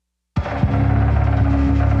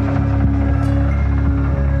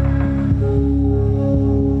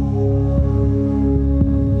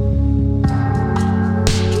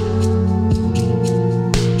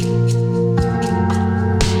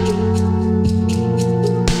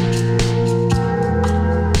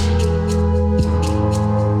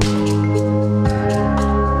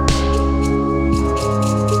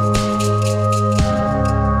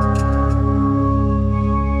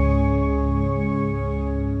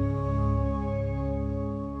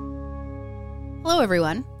Hello,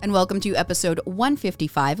 everyone, and welcome to episode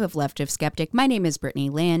 155 of Left of Skeptic. My name is Brittany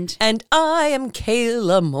Land. And I am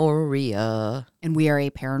Kayla Moria. And we are a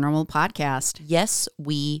paranormal podcast. Yes,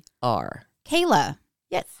 we are. Kayla.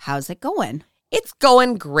 Yes. How's it going? It's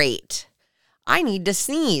going great. I need to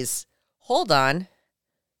sneeze. Hold on.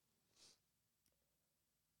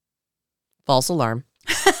 False alarm.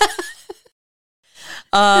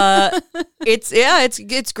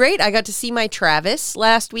 It's great. I got to see my Travis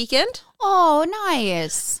last weekend. Oh,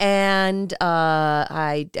 nice. And then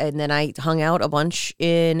I hung out a bunch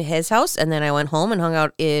in his house, and then I went home and hung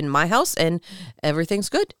out in my house, and everything's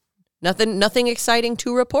good. Nothing exciting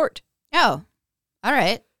to report. Oh, all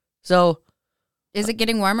right. So, is it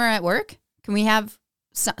getting warmer at work? Can we have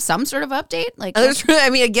some sort of update? I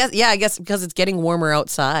guess because it's getting warmer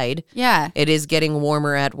outside. Yeah. It is getting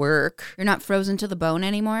warmer at work. You're not frozen to the bone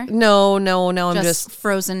anymore? No. I'm just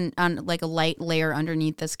frozen on like a light layer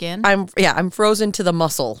underneath the skin. I'm frozen to the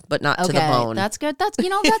muscle, but not to the bone. That's good. That's a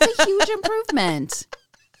huge improvement.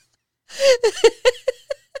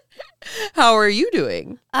 How are you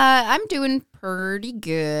doing? I'm doing pretty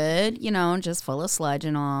good, just full of sludge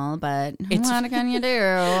and all, but what can you do?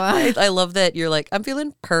 I love that you're like, I'm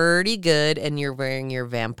feeling pretty good, and you're wearing your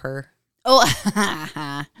vampire. Oh,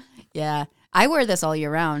 yeah. I wear this all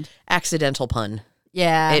year round. Accidental pun.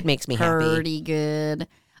 Yeah. It makes me happy. Pretty good.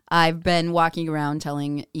 I've been walking around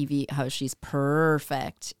telling Evie how she's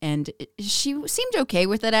perfect, and she seemed okay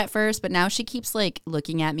with it at first, but now she keeps like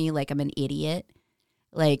looking at me like I'm an idiot.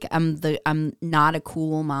 Like I'm not a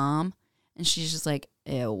cool mom, and she's just like,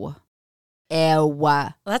 ew.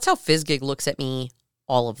 Well, that's how Fizzgig looks at me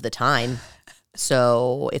all of the time.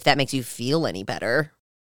 So if that makes you feel any better.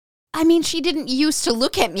 I mean, she didn't used to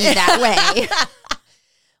look at me that way.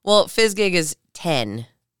 Well, Fizzgig is 10,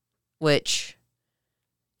 which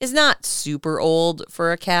is not super old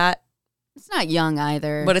for a cat. It's not young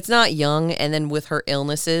either. But it's not young, and then with her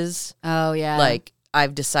illnesses. Oh, yeah. Like,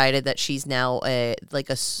 I've decided that she's now like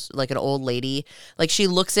an old lady. Like, she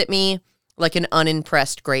looks at me like an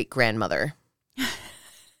unimpressed great-grandmother.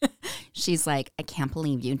 She's like, I can't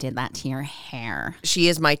believe you did that to your hair. She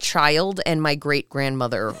is my child and my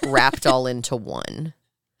great-grandmother wrapped all into one.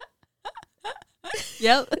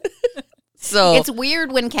 Yep. So it's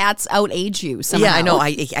weird when cats outage you somehow. Yeah, I know.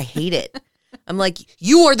 I hate it. I'm like,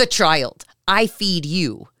 you are the child. I feed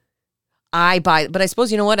you. I buy. But I suppose,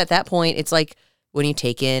 you know what? At that point, it's like, when you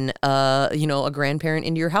take in, a grandparent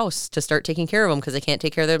into your house to start taking care of them because they can't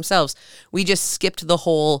take care of themselves. We just skipped the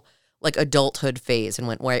whole, like, adulthood phase and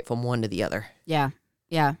went right from one to the other. Yeah.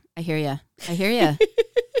 I hear you.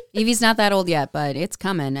 Evie's not that old yet, but it's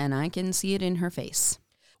coming, and I can see it in her face.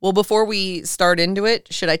 Well, before we start into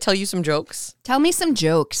it, should I tell you some jokes? Tell me some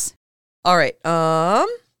jokes. All right.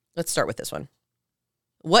 Let's start with this one.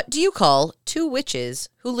 What do you call two witches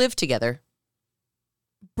who live together?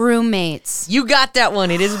 Broommates. You got that one.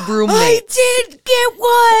 It is broommates. I did get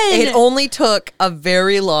one. It only took a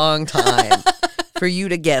very long time for you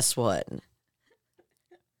to guess one.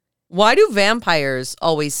 Why do vampires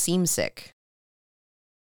always seem sick?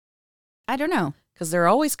 I don't know. Because they're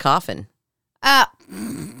always coughing. I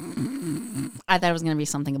thought it was going to be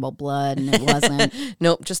something about blood, and it wasn't.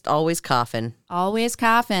 Nope, just always coughing. Always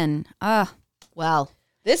coughing. Well.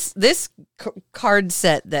 This card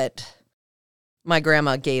set that my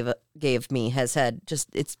grandma gave me has had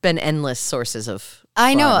it's been endless sources of fun.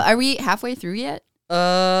 I know. Are we halfway through yet?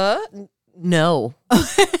 No.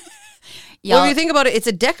 Well, if you think about it, it's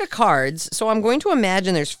a deck of cards, so I'm going to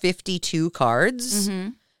imagine there's 52 cards. Mm-hmm.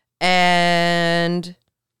 And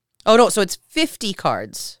so it's 50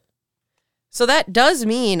 cards. So that does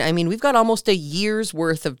mean, we've got almost a year's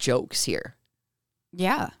worth of jokes here.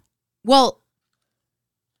 Yeah. Well,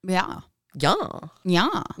 yeah. Yeah.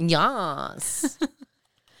 Yeah. Yes.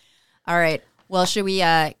 All right. Well, should we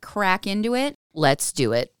crack into it? Let's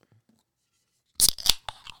do it.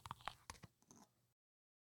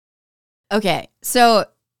 Okay. So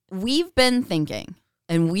we've been thinking,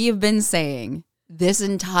 and we have been saying this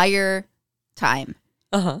entire time,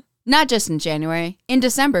 not just in January, in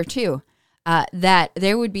December too, that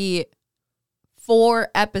there would be 4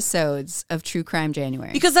 episodes of True Crime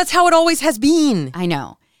January. Because that's how it always has been. I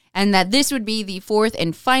know. And that this would be the 4th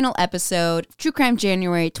and final episode of True Crime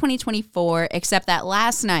January 2024, except that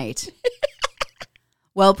last night,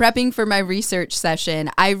 while prepping for my research session,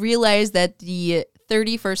 I realized that the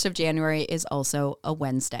 31st of January is also a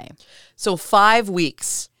Wednesday. So 5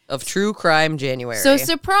 weeks of True Crime January. So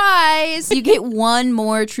surprise! You get one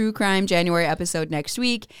more True Crime January episode next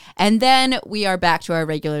week, and then we are back to our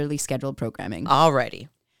regularly scheduled programming. Alrighty.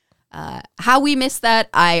 How we missed that,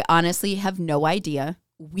 I honestly have no idea.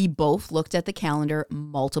 we both looked at the calendar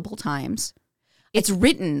multiple times. It's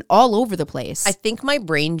written all over the place. I think my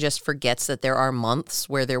brain just forgets that there are months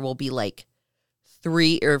where there will be like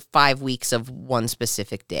 3 or 5 weeks of one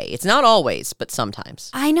specific day. It's not always, but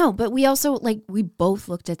sometimes. I know, but we also, we both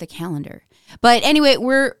looked at the calendar. But anyway,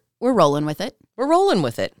 we're rolling with it. We're rolling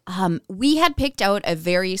with it. We had picked out a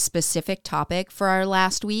very specific topic for our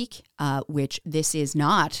last week, which this is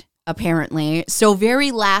not, apparently. So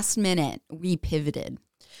very last minute, we pivoted.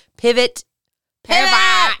 Pivot.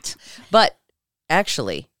 But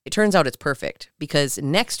actually, it turns out it's perfect because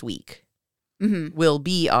next week will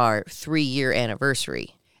be our 3-year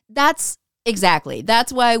anniversary. That's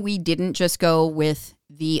why we didn't just go with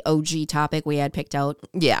the OG topic we had picked out.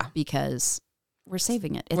 Yeah. Because we're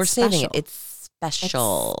saving it. We're saving it. It's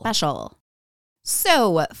special. It's special.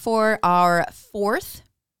 So for our 4th,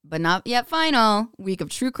 but not yet final, week of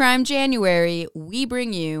True Crime January, we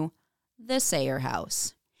bring you the Sayre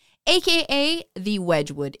House, a.k.a. the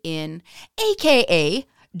Wedgwood Inn, a.k.a.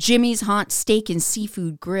 Jimmy's Haunt Steak and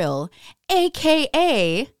Seafood Grill,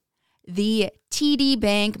 a.k.a. the TD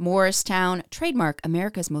Bank Morristown, trademark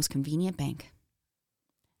America's Most Convenient Bank.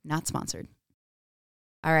 Not sponsored.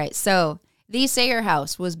 All right, so the Sayre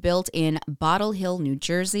House was built in Bottle Hill, New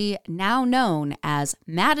Jersey, now known as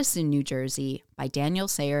Madison, New Jersey, by Daniel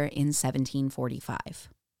Sayre in 1745.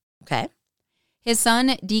 Okay. His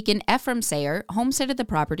son, Deacon Ephraim Sayre, homesteaded the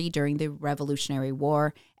property during the Revolutionary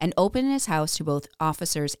War and opened his house to both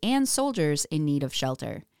officers and soldiers in need of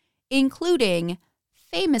shelter, including,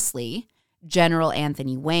 famously, General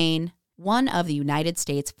Anthony Wayne, one of the United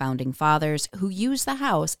States founding fathers who used the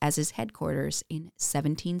house as his headquarters in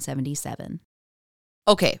 1777.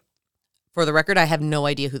 Okay. For the record, I have no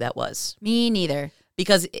idea who that was. Me neither.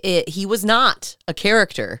 Because he was not a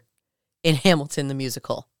character in Hamilton the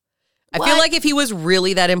musical. I feel like if he was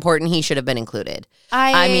really that important, he should have been included.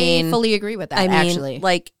 I mean, fully agree with that, actually.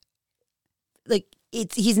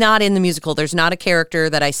 He's not in the musical. There's not a character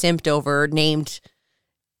that I simped over named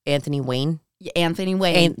Anthony Wayne. Anthony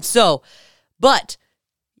Wayne. But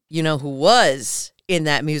you know who was in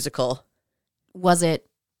that musical? Was it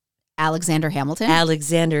Alexander Hamilton?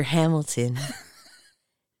 Alexander Hamilton.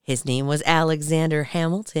 His name was Alexander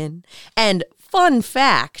Hamilton. And fun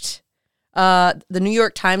fact, the New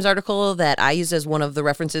York Times article that I used as one of the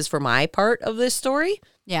references for my part of this story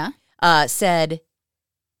said,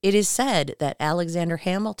 it is said that Alexander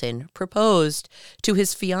Hamilton proposed to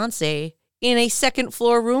his fiancée in a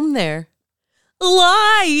second-floor room there.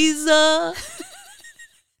 Eliza.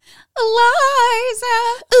 Ooh,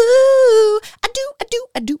 I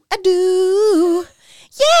do.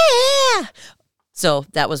 Yeah. So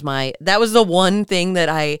that was the one thing that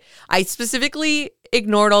I specifically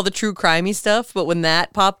ignored all the true crimey stuff, but when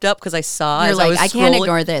that popped up, because I saw You're like, I can't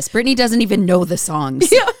ignore this. Brittany doesn't even know the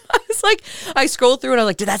songs. Yeah, I was like, I scrolled through and I was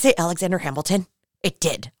like, did that say Alexander Hamilton? It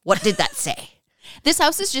did. What did that say? This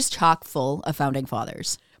house is just chock full of founding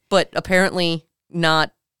fathers. But apparently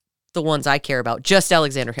not the ones I care about, just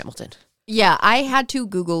Alexander Hamilton. Yeah, I had to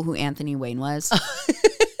Google who Anthony Wayne was.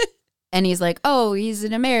 And he's like, oh, he's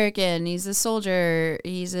an American, he's a soldier,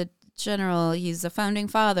 he's a general, he's a founding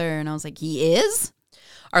father. And I was like, he is?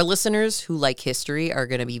 Our listeners who like history are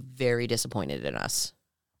going to be very disappointed in us.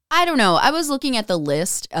 I don't know. I was looking at the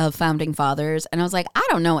list of founding fathers, and I was like, I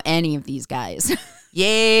don't know any of these guys.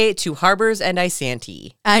 Yay to Harbors and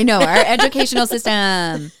Isanti. I know, our educational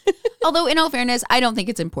system. Although, in all fairness, I don't think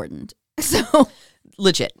it's important. So,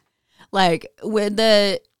 legit. Like, with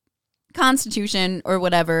the Constitution or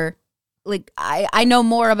whatever, like, I know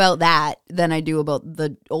more about that than I do about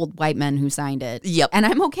the old white men who signed it. Yep. And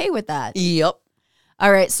I'm okay with that. Yep.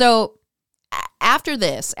 All right, so after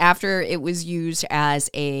it was used as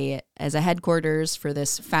a headquarters for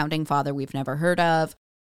this founding father we've never heard of,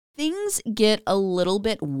 things get a little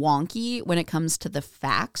bit wonky when it comes to the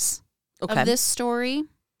facts of this story.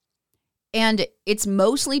 And it's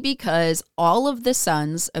mostly because all of the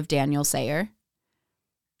sons of Daniel Sayre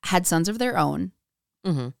had sons of their own.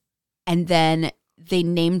 Mm-hmm. And then they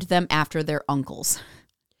named them after their uncles.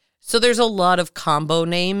 So there's a lot of combo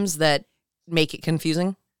names that make it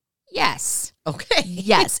confusing? Yes. Okay.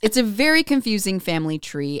 Yes. It's a very confusing family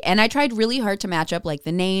tree. And I tried really hard to match up like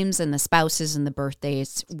the names and the spouses and the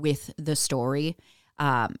birthdays with the story.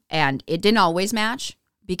 And it didn't always match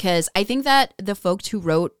because I think that the folks who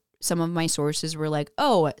wrote some of my sources were like,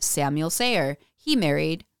 oh, Samuel Sayre, he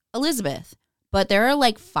married Elizabeth. But there are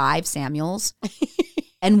like 5 Samuels.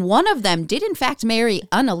 And one of them did in fact marry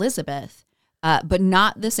an Elizabeth, but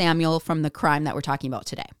not the Samuel from the crime that we're talking about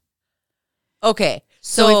today. Okay.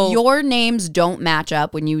 So if your names don't match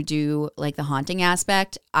up when you do like the haunting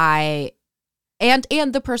aspect, I And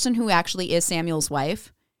the person who actually is Samuel's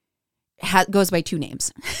wife goes by 2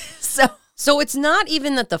 names. So it's not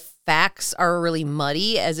even that the facts are really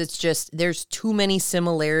muddy, as it's just there's too many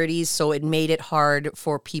similarities, so it made it hard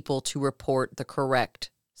for people to report the correct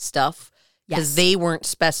stuff because they weren't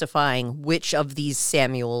specifying which of these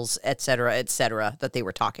Samuels, et cetera, that they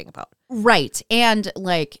were talking about. Right. And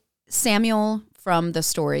like Samuel from the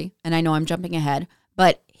story, and I know I'm jumping ahead,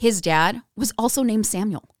 but his dad was also named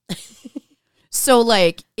Samuel. So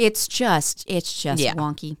like it's just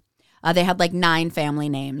wonky. They had like 9 family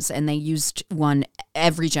names, and they used one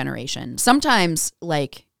every generation. Sometimes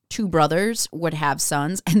like 2 brothers would have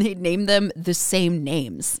sons, and they'd name them the same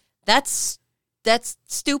names. That's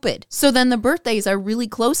stupid. So then the birthdays are really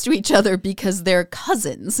close to each other because they're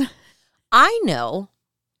cousins. I know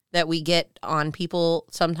that we get on people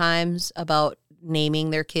sometimes about naming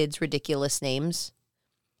their kids ridiculous names.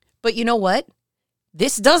 But you know what?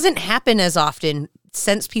 This doesn't happen as often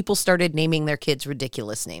since people started naming their kids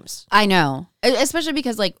ridiculous names. I know. Especially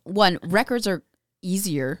because, like, one, records are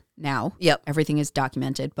easier now. Yep. Everything is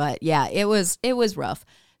documented. But, yeah, it was rough.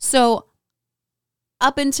 So,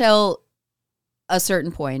 up until a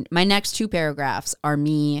certain point, my next 2 paragraphs are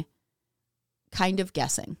me kind of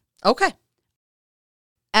guessing. Okay.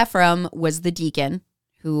 Ephraim was the deacon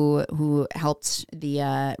who helped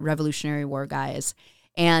the Revolutionary War guys.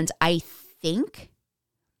 And I think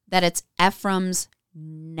that it's Ephraim's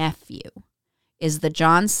nephew is the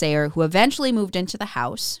John Sayre who eventually moved into the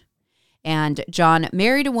house. And John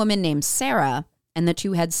married a woman named Sarah, and the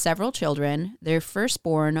 2 had several children, their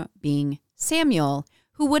firstborn being Samuel,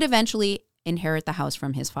 who would eventually inherit the house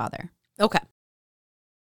from his father. Okay.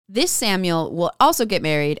 This Samuel will also get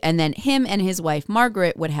married, and then him and his wife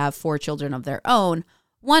Margaret would have 4 children of their own,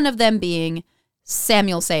 one of them being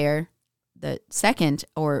Samuel Sayre, the second,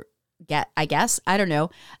 or I guess, I don't know.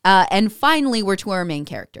 And finally, we're to our main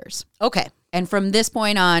characters. Okay. And from this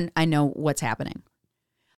point on, I know what's happening.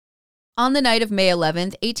 On the night of May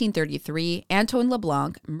 11th, 1833, Antoine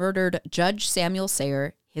LeBlanc murdered Judge Samuel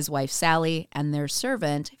Sayre, his wife Sally, and their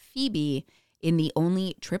servant Phoebe in the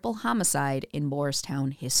only triple homicide in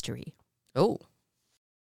Morristown history. Oh.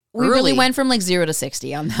 We really went from like 0 to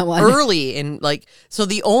 60 on that one. Early in like, so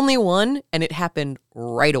the only one, and it happened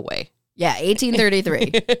right away. Yeah,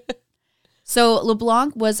 1833. So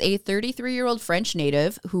LeBlanc was a 33-year-old French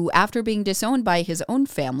native who, after being disowned by his own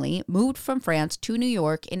family, moved from France to New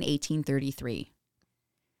York in 1833.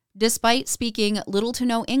 Despite speaking little to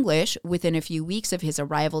no English, within a few weeks of his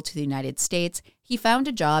arrival to the United States, he found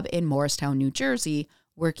a job in Morristown, New Jersey,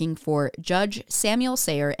 working for Judge Samuel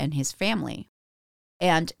Sayre and his family.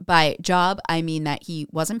 And by job, I mean that he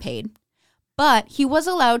wasn't paid, but he was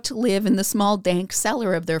allowed to live in the small dank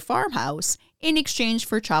cellar of their farmhouse in exchange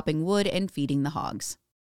for chopping wood and feeding the hogs.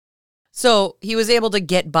 So he was able to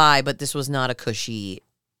get by, but this was not a cushy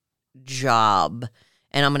job.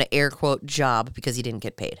 And I'm going to air quote job because he didn't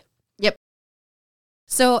get paid. Yep.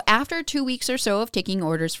 So after 2 weeks or so of taking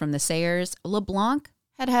orders from the Sayres, LeBlanc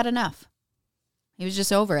had had enough. He was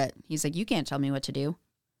just over it. He's like, you can't tell me what to do.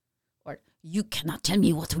 Or, you cannot tell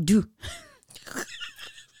me what to do.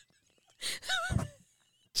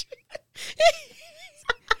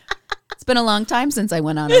 It's been a long time since I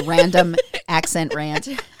went on a random accent rant.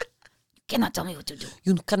 You cannot tell me what to do.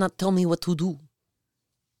 You cannot tell me what to do.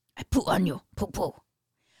 I poo on you. Poo.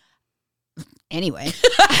 Anyway.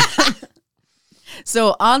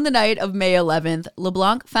 So on the night of May 11th,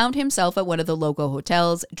 LeBlanc found himself at one of the local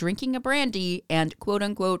hotels drinking a brandy and, quote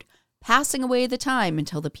unquote, passing away the time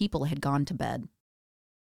until the people had gone to bed.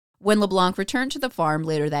 When LeBlanc returned to the farm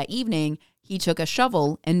later that evening, he took a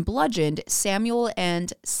shovel and bludgeoned Samuel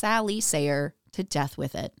and Sally Sayre to death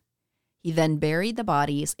with it. He then buried the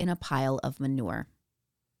bodies in a pile of manure.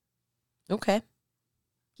 Okay.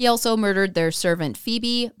 He also murdered their servant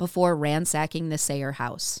Phoebe before ransacking the Sayre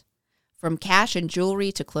house. From cash and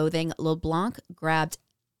jewelry to clothing, LeBlanc grabbed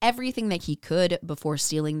everything that he could before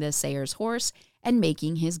stealing the Sayre's horse and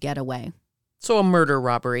making his getaway. So a murder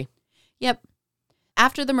robbery. Yep.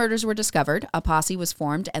 After the murders were discovered, a posse was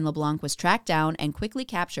formed and LeBlanc was tracked down and quickly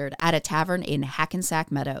captured at a tavern in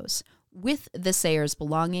Hackensack Meadows, with the Sayre's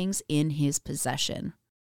belongings in his possession.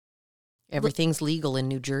 Everything's legal in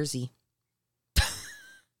New Jersey.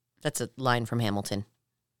 That's a line from Hamilton.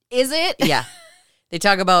 Is it? Yeah. They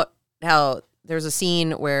talk about how there's a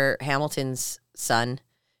scene where Hamilton's son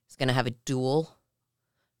is going to have a duel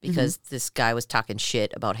because this guy was talking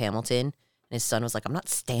shit about Hamilton. And his son was like, I'm not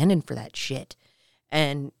standing for that shit.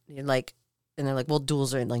 And you're like, and they're like, well,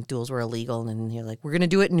 duels were illegal. And then you're like, we're going to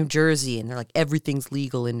do it in New Jersey. And they're like, everything's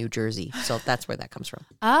legal in New Jersey. So that's where that comes from.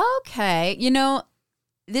 Okay. You know,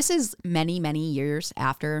 this is many, many years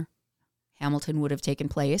after Hamilton would have taken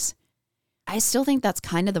place. I still think that's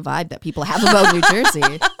kind of the vibe that people have about New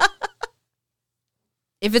Jersey.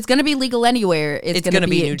 If it's going to be legal anywhere, it's going to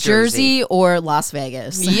be New Jersey or Las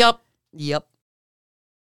Vegas. Yep.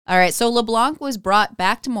 All right, so LeBlanc was brought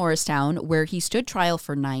back to Morristown, where he stood trial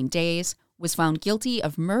for 9 days, was found guilty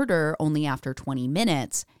of murder only after 20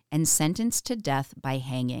 minutes, and sentenced to death by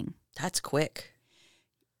hanging. That's quick.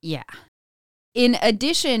 Yeah. In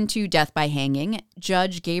addition to death by hanging,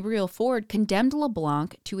 Judge Gabriel Ford condemned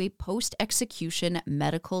LeBlanc to a post-execution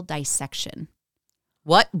medical dissection.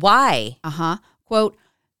 What? Why? Quote,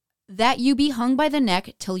 that you be hung by the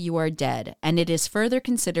neck till you are dead, and it is further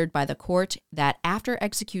considered by the court that after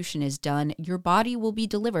execution is done, your body will be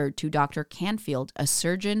delivered to Dr. Canfield, a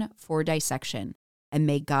surgeon for dissection, and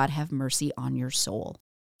may God have mercy on your soul,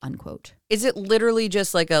 unquote. Is it literally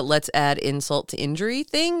just like a let's add insult to injury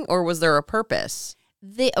thing, or was there a purpose?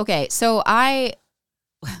 Okay, so I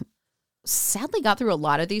sadly got through a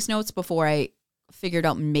lot of these notes before I figured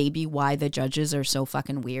out maybe why the judges are so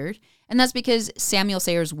fucking weird. And that's because Samuel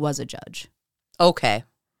Sayers was a judge. Okay.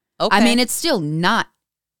 I mean, it's still not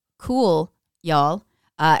cool, y'all.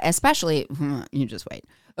 Especially, you just wait.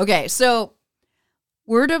 Okay, so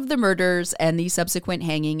word of the murders and the subsequent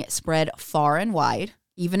hanging spread far and wide,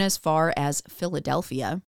 even as far as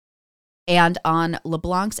Philadelphia. And on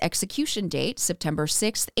LeBlanc's execution date, September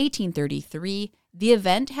 6th, 1833, the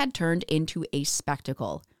event had turned into a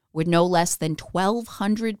spectacle, with no less than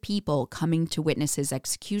 1,200 people coming to witness his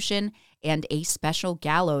execution, and a special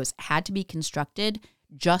gallows had to be constructed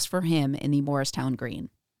just for him in the Morristown Green.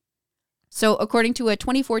 So, according to a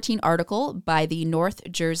 2014 article by the North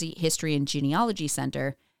Jersey History and Genealogy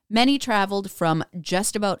Center, many traveled from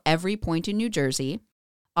just about every point in New Jersey.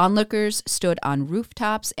 Onlookers stood on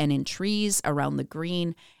rooftops and in trees around the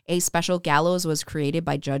green. A special gallows was created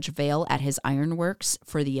by Judge Vail at his ironworks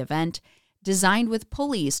for the event, designed with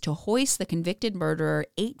pulleys to hoist the convicted murderer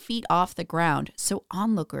 8 feet off the ground so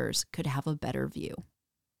onlookers could have a better view.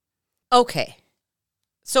 Okay.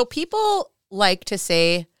 So people like to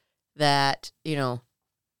say that,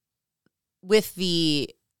 with the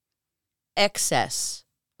excess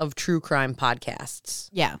of true crime podcasts,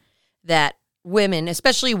 that women,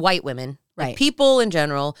 especially white women, right, like people in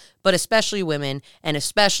general, but especially women and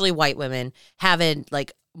especially white women, have a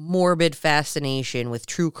morbid fascination with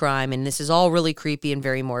true crime, and this is all really creepy and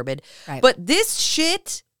very morbid. Right. But this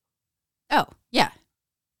shit, that's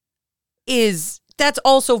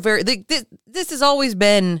also very. This has always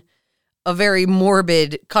been a very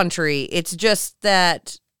morbid country. It's just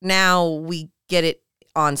that now we get it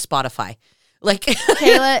on Spotify.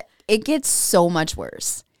 Kayla, it gets so much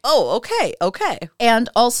worse. Oh, okay. And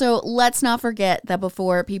also, let's not forget that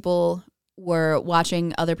before people were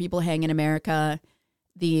watching other people hang in America,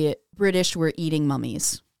 the British were eating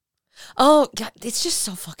mummies. Oh, God, it's just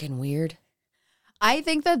so fucking weird. I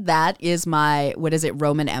think that is my,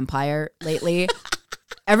 Roman Empire lately.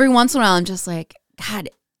 Every once in a while, I'm just like, God,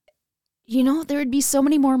 there would be so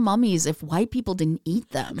many more mummies if white people didn't eat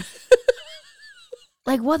them.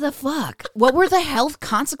 What the fuck? What were the health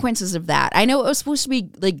consequences of that? I know it was supposed to be,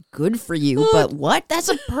 good for you, but what? That's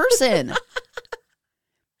a person.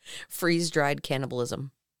 Freeze-dried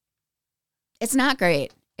cannibalism. It's not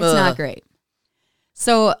great. It's not great.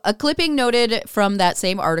 So a clipping noted from that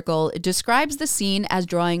same article describes the scene as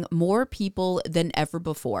drawing more people than ever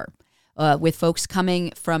before, with folks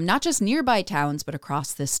coming from not just nearby towns, but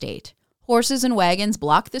across the state. Horses and wagons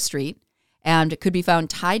blocked the street and could be found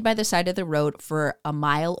tied by the side of the road for a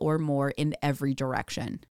mile or more in every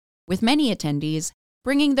direction, with many attendees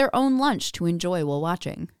bringing their own lunch to enjoy while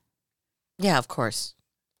watching. Yeah, of course.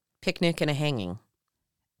 Picnic and a hanging.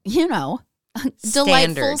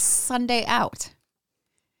 Delightful Sunday out.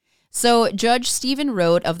 So Judge Stephen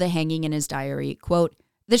wrote of the hanging in his diary, quote,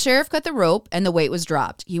 "The sheriff cut the rope and the weight was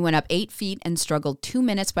dropped. He went up 8 feet and struggled 2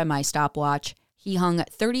 minutes by my stopwatch. He hung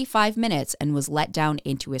 35 minutes and was let down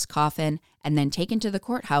into his coffin and then taken to the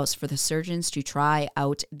courthouse for the surgeons to try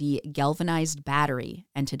out the galvanized battery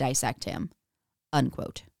and to dissect him,"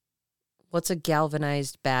 unquote. What's a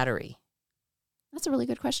galvanized battery? That's a really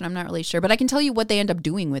good question. I'm not really sure, but I can tell you what they end up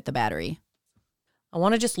doing with the battery. I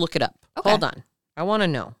want to just look it up. Okay. Hold on. I want to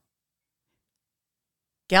know.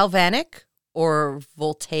 Galvanic or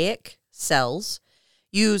voltaic cells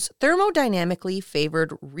use thermodynamically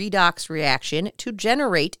favored redox reaction to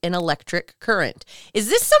generate an electric current. Is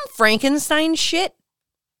this some Frankenstein shit?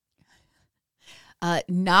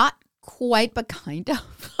 Not quite, but kind of.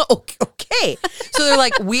 Okay. So they're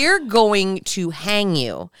like, we're going to hang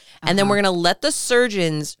you, and then we're going to let the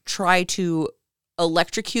surgeons try to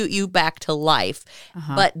electrocute you back to life,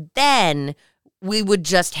 but then we would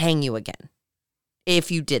just hang you again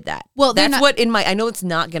if you did that. Well, that's what in my, I know it's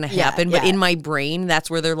not going to happen, but in my brain, that's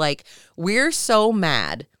where they're like, we're so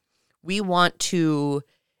mad. We want to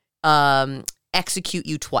execute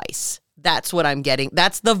you twice. That's what I'm getting.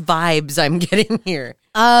 That's the vibes I'm getting here.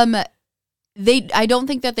 I don't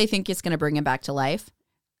think that they think it's going to bring him back to life.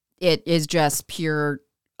 It is just pure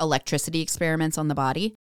electricity experiments on the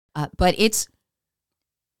body. But it's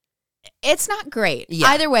not great. Yeah.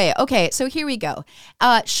 Either way. Okay, so here we go.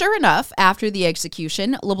 Sure enough, after the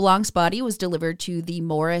execution, LeBlanc's body was delivered to the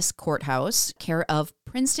Morris Courthouse, care of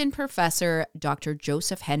Princeton professor Dr.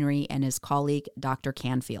 Joseph Henry and his colleague Dr.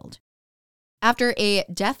 Canfield. After a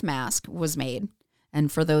death mask was made,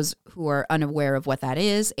 and for those who are unaware of what that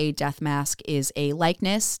is, a death mask is a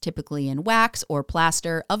likeness, typically in wax or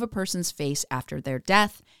plaster, of a person's face after their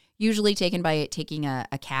death, usually taken by taking a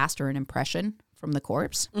cast or an impression from the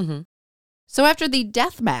corpse. Mm-hmm. So after the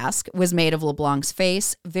death mask was made of LeBlanc's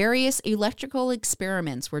face, various electrical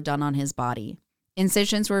experiments were done on his body.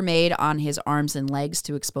 Incisions were made on his arms and legs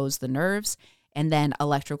to expose the nerves, and then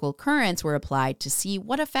electrical currents were applied to see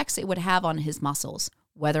what effects it would have on his muscles,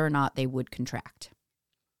 whether or not they would contract.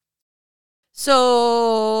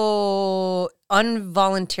 So,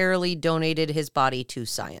 involuntarily donated his body to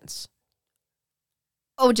science.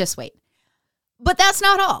 Oh, just wait. But that's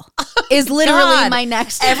not all. Is literally my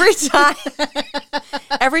next. Every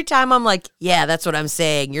time I'm like, yeah, that's what I'm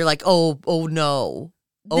saying. You're like, oh no.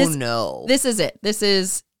 No. This is it.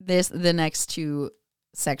 The next two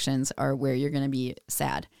sections are where you're going to be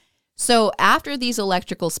sad. So after these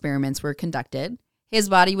electrical experiments were conducted, his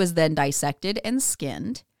body was then dissected and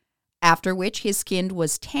skinned, after which his skin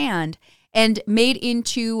was tanned and made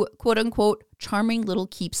into, quote unquote, charming little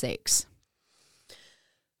keepsakes.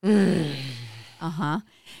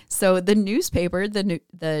 So the newspaper,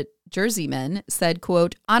 the Jerseyman, said,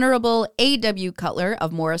 quote, Honorable A.W. Cutler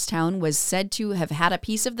of Morristown was said to have had a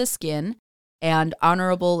piece of the skin, and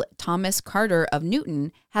Honorable Thomas Carter of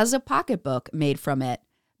Newton has a pocketbook made from it,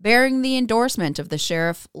 bearing the endorsement of the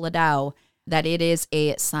Sheriff Ladow that it is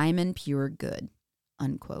a Simon Pure good,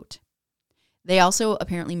 unquote. They also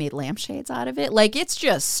apparently made lampshades out of it. Like, it's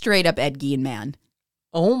just straight up Ed Gein, man.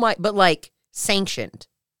 Oh my, but like sanctioned.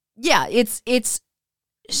 Yeah, it's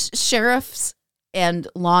sheriffs and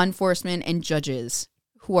law enforcement and judges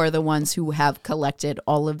who are the ones who have collected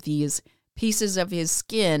all of these pieces of his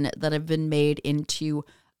skin that have been made into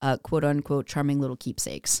quote unquote charming little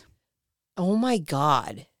keepsakes. Oh my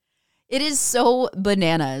God. It is so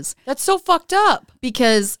bananas. That's so fucked up.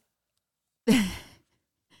 Because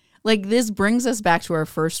like this brings us back to our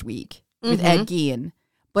first week with Ed Gein,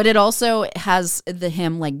 but it also has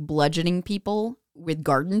him like bludgeoning people with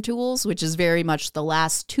garden tools, which is very much the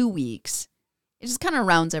last 2 weeks. It just kind of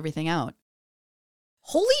rounds everything out.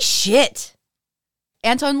 Holy shit.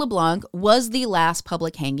 Antoine LeBlanc was the last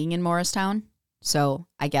public hanging in Morristown, so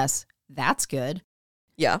I guess that's good.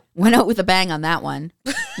 Yeah. Went out with a bang on that one.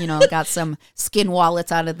 You know, got some skin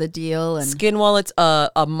wallets out of the deal. And skin wallets,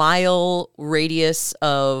 a mile radius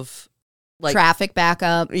of like traffic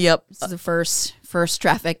backup. Yep. This is the first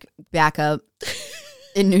traffic backup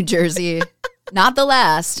in New Jersey. Not the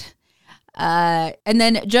last. And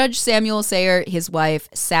then Judge Samuel Sayre, his wife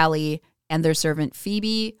Sally, and their servant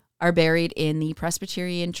Phoebe are buried in the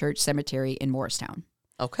Presbyterian Church Cemetery in Morristown.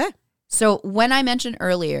 Okay. So when I mentioned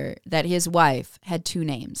earlier that his wife had two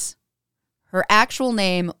names, her actual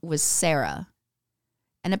name was Sarah.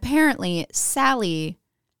 And apparently Sally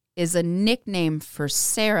is a nickname for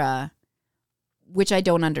Sarah, which I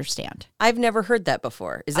don't understand. I've never heard that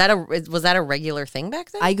before. Was that a regular thing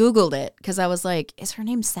back then? I Googled it because I was like, is her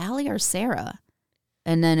name Sally or Sarah?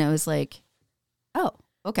 And then it was like, oh,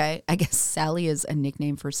 okay. I guess Sally is a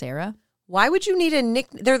nickname for Sarah. Why would you need a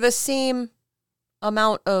nickname? They're the same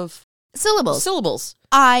amount of syllables.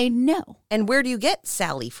 I know. And where do you get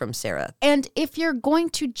Sally from Sarah? And if you're going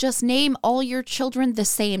to just name all your children the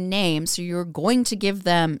same name, so you're going to give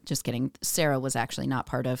them, just kidding, Sarah was actually not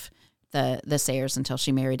part of the Sayres until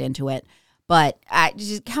she married into it. But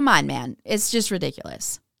come on, man. It's just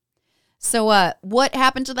ridiculous. So what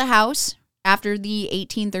happened to the house after the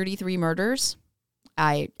 1833 murders?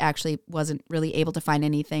 I actually wasn't really able to find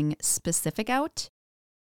anything specific out.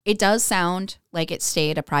 It does sound like it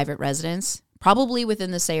stayed a private residence, probably within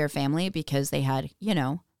the Sayre family because they had, you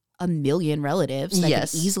know, a million relatives that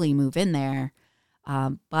could easily move in there.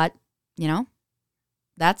 But, you know,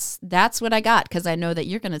 that's what I got because I know that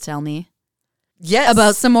you're going to tell me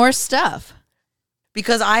about some more stuff.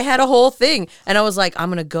 Because I had a whole thing and I was like, I'm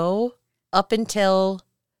going to go up until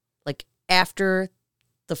like after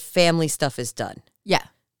the family stuff is done. Yeah.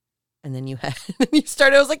 And then you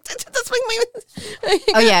started. I was like, that's my.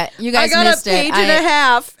 Oh yeah, you guys I got missed a page it. and a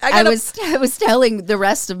half. I was telling the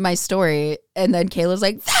rest of my story, and then Kayla's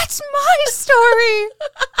like, "That's my story."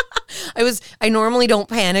 I normally don't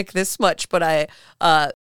panic this much, but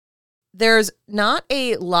there's not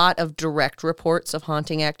a lot of direct reports of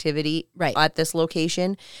haunting activity at this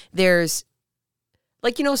location. There's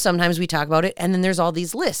sometimes we talk about it, and then there's all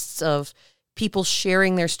these lists of people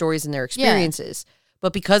sharing their stories and their experiences. Yeah.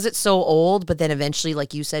 But because it's so old, but then eventually,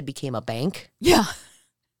 like you said, became a bank. Yeah.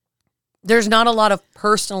 There's not a lot of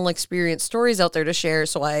personal experience stories out there to share,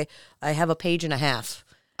 so I have a page and a half.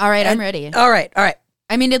 All right, I'm ready. All right.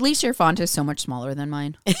 I mean, at least your font is so much smaller than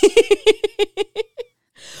mine.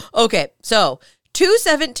 Okay, so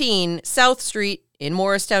 217 South Street in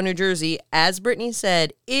Morristown, New Jersey, as Brittany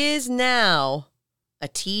said, is now a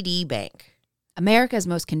TD Bank. America's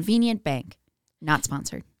most convenient bank. Not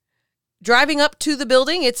sponsored. Driving up to the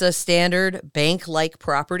building, it's a standard bank-like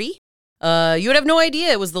property. You would have no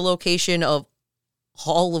idea it was the location of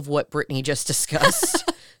all of what Brittany just discussed.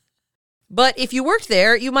 But if you worked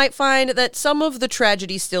there, you might find that some of the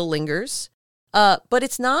tragedy still lingers. But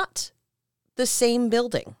it's not the same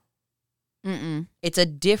building. Mm-mm. It's a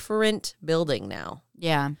different building now.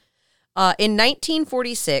 Yeah. In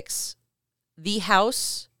 1946, the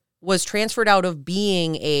house was transferred out of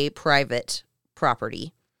being a private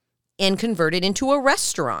property and converted into a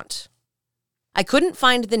restaurant. I couldn't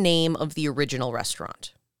find the name of the original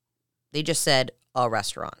restaurant. They just said a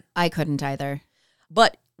restaurant. I couldn't either.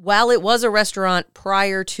 But while it was a restaurant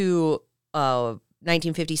prior to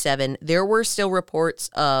 1957, there were still reports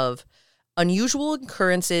of unusual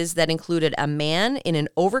occurrences that included a man in an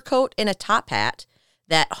overcoat and a top hat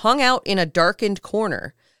that hung out in a darkened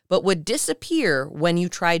corner, but would disappear when you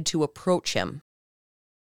tried to approach him.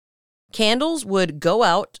 Candles would go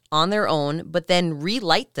out on their own, but then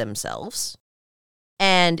relight themselves.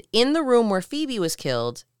 And in the room where Phoebe was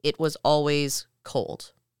killed, it was always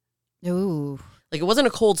cold. Ooh. Like, it wasn't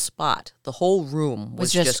a cold spot. The whole room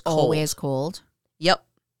was just cold. Always cold? Yep.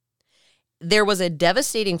 There was a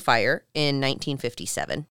devastating fire in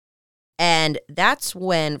 1957. And that's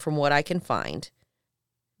when, from what I can find,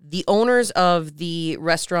 the owners of the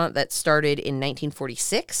restaurant that started in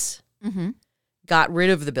 1946 got rid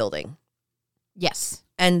of the building. Yes.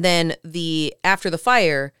 And then after the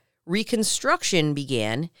fire, reconstruction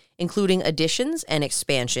began, including additions and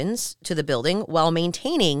expansions to the building while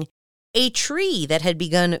maintaining a tree that had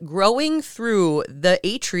begun growing through the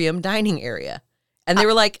atrium dining area. And they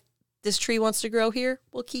were like, this tree wants to grow here,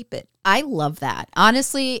 we'll keep it. I love that.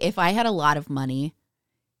 Honestly, if I had a lot of money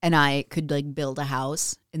and I could build a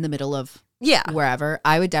house in the middle of wherever,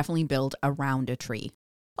 I would definitely build around a tree.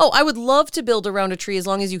 Oh, I would love to build around a tree as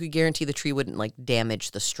long as you could guarantee the tree wouldn't damage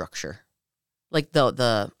the structure. Like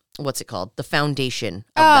the what's it called? The foundation of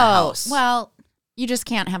the house. Well, you just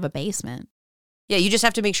can't have a basement. Yeah, you just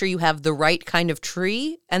have to make sure you have the right kind of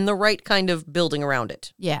tree and the right kind of building around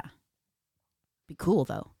it. Yeah. Be cool,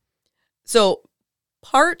 though. So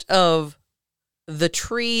part of the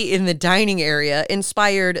tree in the dining area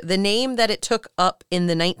inspired the name that it took up in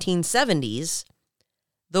the 1970s,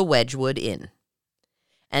 the Wedgwood Inn.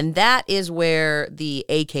 And that is where the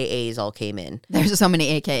AKAs all came in. There's so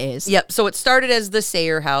many AKAs. Yep. So it started as the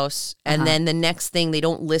Sayre House, and then the next thing, they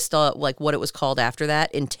don't list what it was called after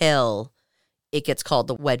that until it gets called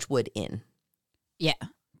the Wedgwood Inn. Yeah.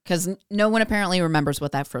 Because no one apparently remembers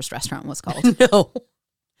what that first restaurant was called. No.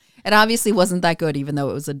 It obviously wasn't that good, even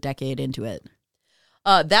though it was a decade into it.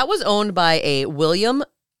 That was owned by a William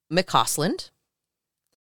McCausland.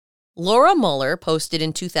 Laura Muller posted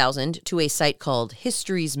in 2000 to a site called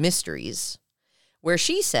History's Mysteries, where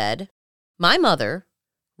she said, my mother,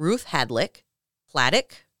 Ruth Hadlick,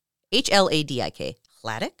 Hladdick, Hladdick?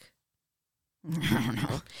 Hladdick? I don't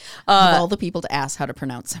know. Of all the people to ask how to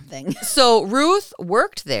pronounce something. So Ruth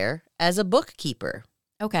worked there as a bookkeeper.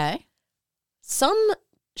 Okay.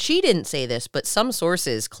 She didn't say this, but some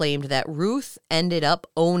sources claimed that Ruth ended up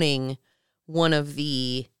owning one of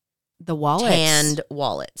the wallets. Tanned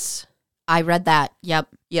wallets. I read that. Yep.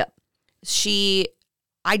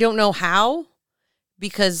 I don't know how,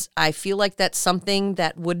 because I feel like that's something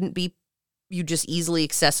that wouldn't be just easily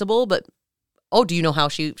accessible, but do you know how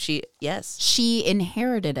yes. She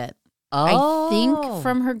inherited it. Oh. I think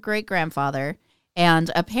from her great-grandfather, and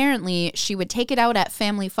apparently she would take it out at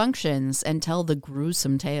family functions and tell the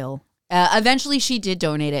gruesome tale. Eventually she did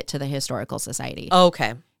donate it to the Historical Society.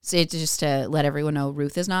 Okay. So just to let everyone know,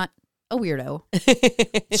 Ruth is not a weirdo.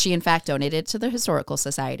 She, in fact, donated to the Historical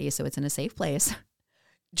Society, so it's in a safe place.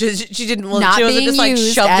 She didn't not she being just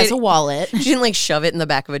used as a wallet. She didn't shove it in the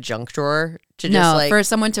back of a junk drawer to just like for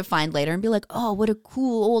someone to find later and be like, oh, what a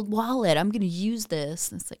cool old wallet. I'm going to use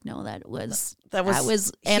this. And it's like, no, that was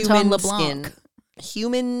Anton LeBlanc.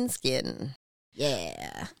 Human skin.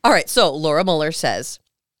 Yeah. All right. So Laura Muller says,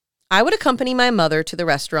 I would accompany my mother to the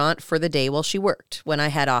restaurant for the day while she worked when I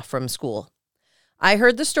had off from school. I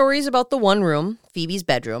heard the stories about the one room, Phoebe's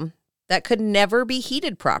bedroom, that could never be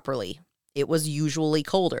heated properly. It was usually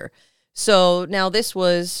colder. So now this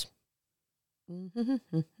was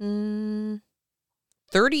 30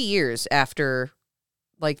 years after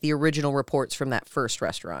like the original reports from that first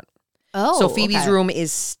restaurant. Oh, so Phoebe's room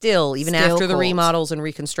is still, even still after the cold. remodels and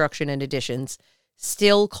reconstruction and additions,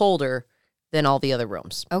 still colder than all the other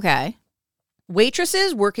rooms. Okay.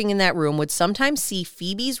 Waitresses working in that room would sometimes see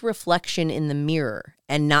Phoebe's reflection in the mirror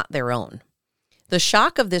and not their own. The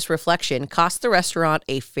shock of this reflection cost the restaurant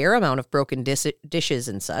a fair amount of broken dishes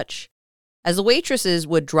and such, as the waitresses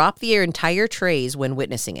would drop their entire trays when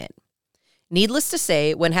witnessing it. Needless to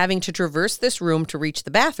say, when having to traverse this room to reach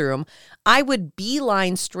the bathroom, I would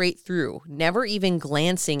beeline straight through, never even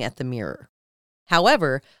glancing at the mirror.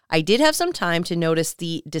 However, I did have some time to notice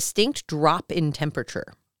the distinct drop in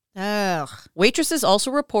temperature. Ugh. Waitresses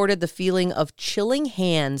also reported the feeling of chilling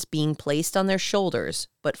hands being placed on their shoulders,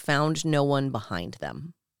 but found no one behind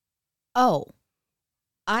them. Oh.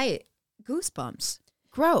 Goosebumps.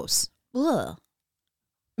 Gross. Ugh.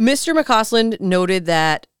 Mr. McCausland noted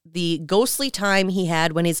that the ghostly time he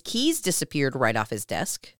had when his keys disappeared right off his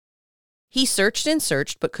desk. He searched and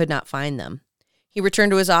searched, but could not find them. He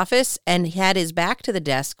returned to his office and had his back to the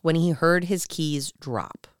desk when he heard his keys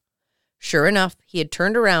drop. Sure enough, he had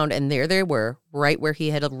turned around and there they were, right where he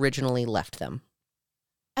had originally left them.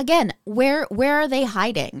 Again, where are they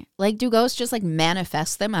hiding? Like, do ghosts just like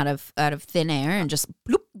manifest them out of thin air and just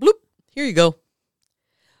bloop, bloop? Here you go.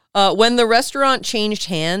 When the restaurant changed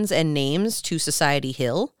hands and names to Society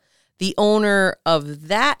Hill, the owner of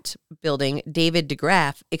that building, David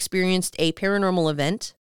DeGraff, experienced a paranormal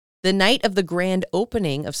event. The night of the grand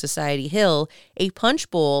opening of Society Hill, a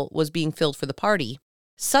punch bowl was being filled for the party.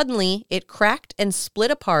 Suddenly, it cracked and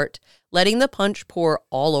split apart, letting the punch pour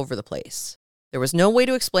all over the place. There was no way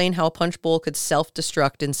to explain how a punch bowl could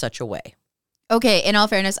self-destruct in such a way. Okay, in all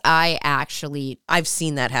fairness, I've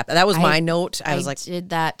seen that happen. That was my note. I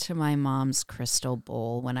did that to my mom's crystal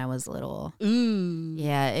bowl when I was little. Ooh.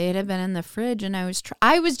 Yeah, it had been in the fridge, and I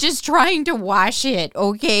was just trying to wash it,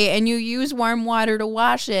 okay? And you use warm water to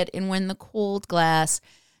wash it, and when the cold glass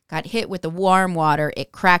got hit with the warm water,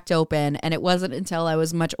 it cracked open, and it wasn't until I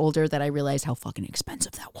was much older that I realized how fucking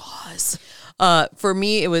expensive that was. For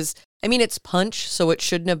me, it's punch, so it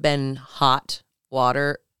shouldn't have been hot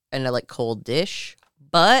water and a cold dish.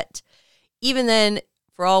 But even then,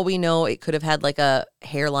 for all we know, it could have had like a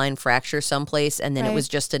hairline fracture someplace, and then it was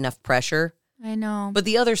just enough pressure. I know. But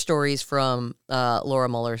the other stories from Laura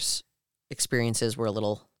Muller's experiences were a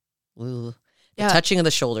little, the touching of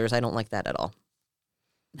the shoulders. I don't like that at all.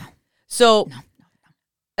 No. So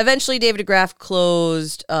eventually David DeGraff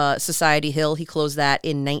closed Society Hill. He closed that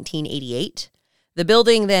in 1988. The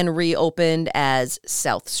building then reopened as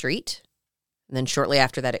South Street. And then shortly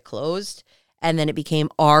after that, it closed. And then it became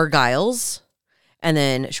Argyle's. And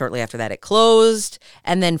then shortly after that, it closed.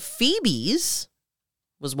 And then Phoebe's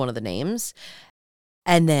was one of the names.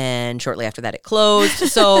 And then shortly after that, it closed.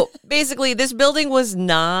 So basically, this building was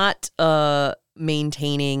not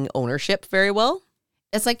maintaining ownership very well.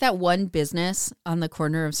 It's like that one business on the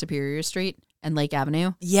corner of Superior Street and Lake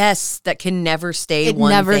Avenue. Yes, that can never stay it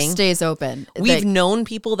one thing. It never stays open. We've known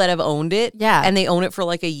people that have owned it. Yeah. And they own it for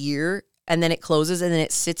like a year. And then it closes and then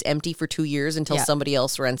it sits empty for 2 years until somebody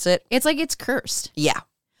else rents it. It's like it's cursed. Yeah.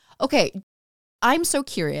 Okay. I'm so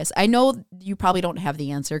curious. I know you probably don't have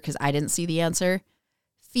the answer because I didn't see the answer.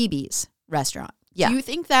 Phoebe's restaurant. Yeah. Do you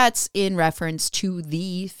think that's in reference to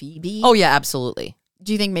the Phoebe? Oh, yeah, absolutely.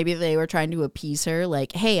 Do you think maybe they were trying to appease her?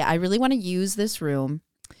 Like, hey, I really want to use this room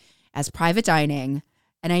as private dining,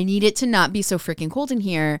 and I need it to not be so freaking cold in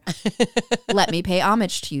here. Let me pay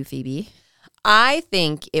homage to you, Phoebe. I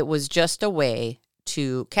think it was just a way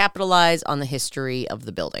to capitalize on the history of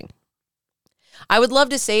the building. I would love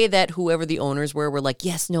to say that whoever the owners were like,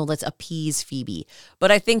 yes, no, let's appease Phoebe.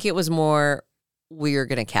 But I think it was more, we're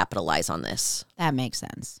going to capitalize on this. That makes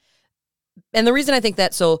sense. And the reason I think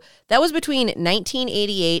that, so that was between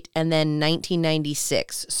 1988 and then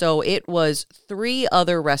 1996. So it was 3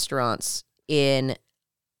 other restaurants in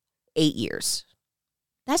 8 years.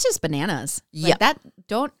 That's just bananas. Yeah.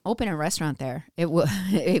 Don't open a restaurant there. It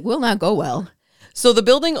will not go well. So the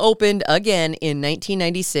building opened again in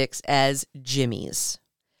 1996 as Jimmy's.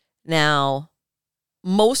 Now,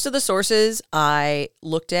 most of the sources I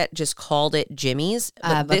looked at just called it Jimmy's.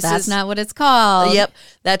 But that's not what it's called. Yep.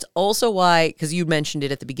 That's also why, because you mentioned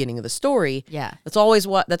it at the beginning of the story. Yeah. That's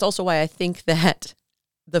also why I think that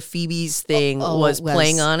the Phoebe's thing was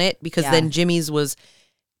playing on it, because then Jimmy's was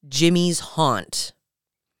Jimmy's Haunt.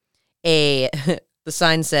 The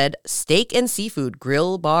sign said, steak and seafood,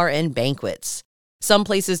 grill, bar, and banquets. Some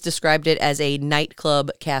places described it as a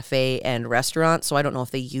nightclub, cafe, and restaurant. So I don't know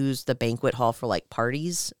if they used the banquet hall for like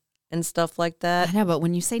parties and stuff like that. I know, but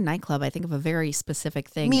when you say nightclub, I think of a very specific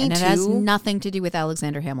thing. Me and it too. has nothing to do with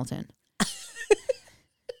Alexander Hamilton.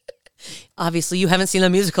 Obviously, you haven't seen the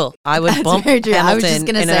musical. I would bump Hamilton I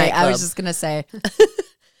was just gonna say.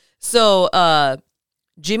 So,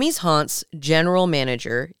 Jimmy's Haunt's general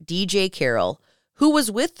manager, DJ Carroll, who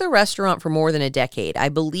was with the restaurant for more than a decade. I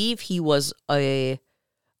believe he was a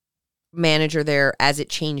manager there as it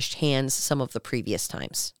changed hands some of the previous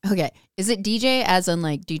times. Okay. Is it DJ as in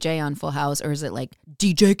like DJ on Full House, or is it like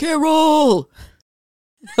DJ Carroll?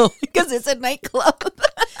 No, because it's a nightclub.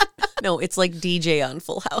 No, it's like DJ on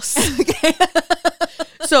Full House. Okay.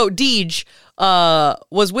 So Deej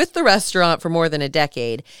was with the restaurant for more than a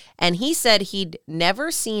decade, and he said he'd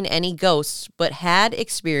never seen any ghosts, but had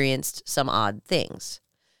experienced some odd things.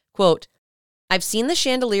 Quote, I've seen the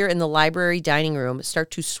chandelier in the library dining room start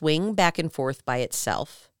to swing back and forth by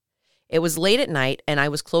itself. It was late at night, and I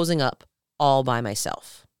was closing up all by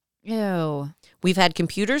myself. Ew. We've had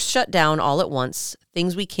computers shut down all at once,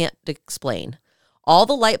 things we can't explain. All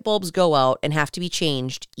the light bulbs go out and have to be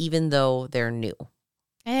changed, even though they're new.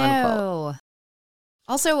 Ew. Unquote.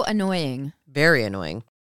 Also annoying. Very annoying.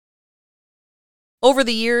 Over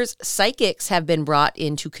the years, psychics have been brought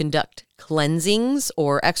in to conduct cleansings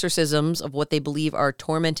or exorcisms of what they believe are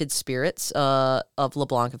tormented spirits of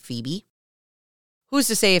LeBlanc and Phoebe. Who's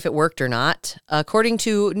to say if it worked or not? According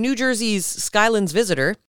to New Jersey's Skylands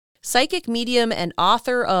Visitor, psychic medium and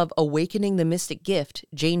author of Awakening the Mystic Gift,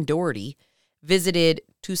 Jane Doherty, visited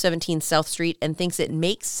 217 South Street and thinks it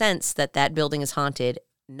makes sense that that building is haunted,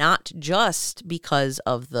 not just because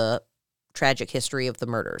of the tragic history of the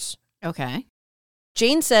murders. Okay.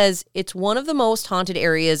 Jane says it's one of the most haunted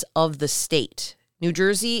areas of the state. New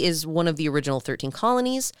Jersey is one of the original 13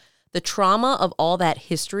 colonies. The trauma of all that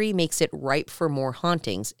history makes it ripe for more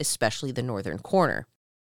hauntings, especially the northern corner.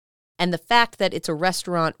 And the fact that it's a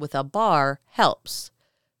restaurant with a bar helps.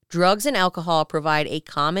 Drugs and alcohol provide a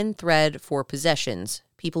common thread for possessions.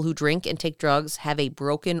 People who drink and take drugs have a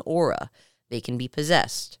broken aura. They can be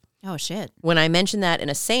possessed. Oh, shit. When I mention that in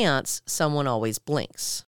a seance, someone always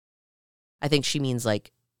blinks. I think she means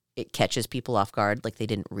like it catches people off guard, like they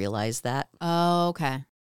didn't realize that. Oh, okay.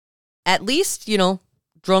 At least,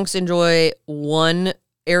 drunks enjoy one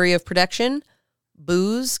area of protection.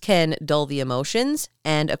 Booze can dull the emotions.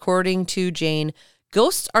 And according to Jane,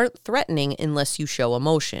 ghosts aren't threatening unless you show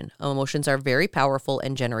emotion. Emotions are very powerful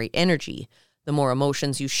and generate energy. The more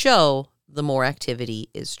emotions you show, the more activity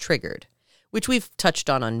is triggered, which we've touched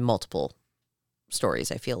on multiple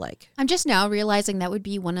stories, I feel like. I'm just now realizing that would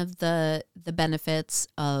be one of the benefits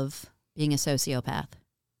of being a sociopath.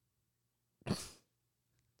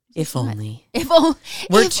 If only.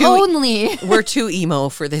 Only. We're too emo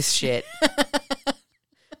for this shit.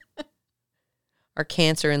 Our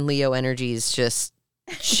Cancer and Leo energies just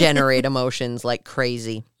generate emotions like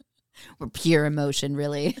crazy. We're pure emotion,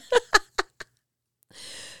 really.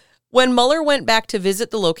 When Mueller went back to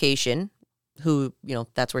visit the location,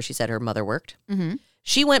 that's where she said her mother worked. Mm-hmm.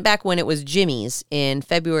 She went back when it was Jimmy's in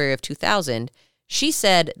February of 2000. She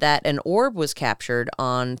said that an orb was captured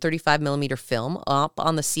on 35 millimeter film up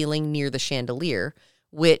on the ceiling near the chandelier,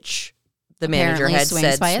 which the manager had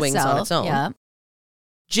said swings on its own. Yeah.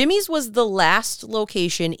 Jimmy's was the last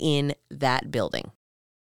location in that building.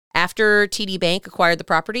 After TD Bank acquired the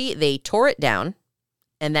property, they tore it down,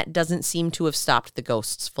 and that doesn't seem to have stopped the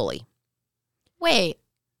ghosts fully. Wait,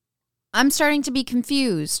 I'm starting to be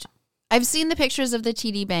confused. I've seen the pictures of the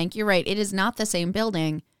TD Bank. You're right, it is not the same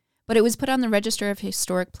building, but it was put on the Register of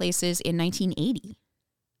Historic Places in 1980.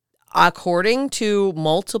 According to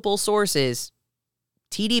multiple sources,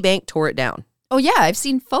 TD Bank tore it down. Oh, yeah, I've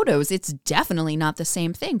seen photos. It's definitely not the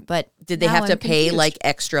same thing, but did they have to pay like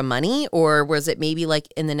extra money, or was it maybe like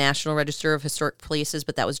in the National Register of Historic Places,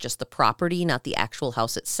 but that was just the property, not the actual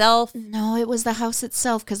house itself? No, it was the house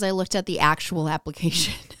itself because I looked at the actual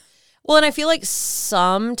application. Well, and I feel like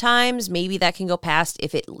sometimes maybe that can go past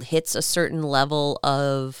if it hits a certain level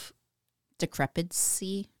of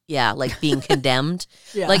decrepitcy. Yeah, like being condemned.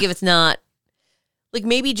 Yeah. Like if it's not, like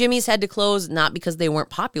maybe Jimmy's had to close not because they weren't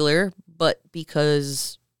popular, but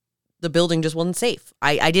because the building just wasn't safe.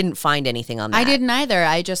 I didn't find anything on that. I didn't either.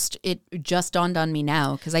 It just dawned on me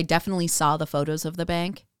now because I definitely saw the photos of the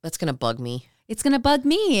bank. That's going to bug me. It's going to bug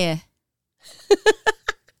me.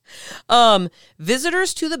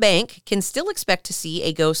 Visitors to the bank can still expect to see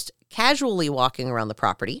a ghost casually walking around the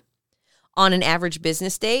property. On an average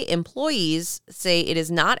business day, employees say it is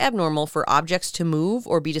not abnormal for objects to move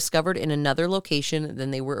or be discovered in another location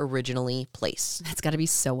than they were originally placed. That's got to be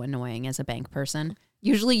so annoying as a bank person.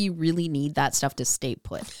 Usually you really need that stuff to stay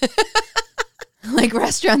put. Like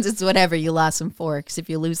restaurants, it's whatever. You lost some forks. If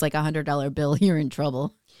you lose like $100 bill, you're in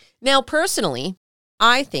trouble. Now, personally,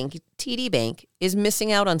 I think TD Bank is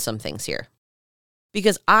missing out on some things here.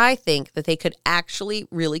 Because I think that they could actually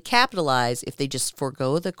really capitalize if they just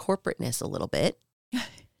forego the corporateness a little bit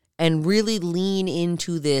and really lean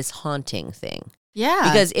into this haunting thing. Yeah.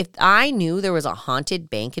 Because if I knew there was a haunted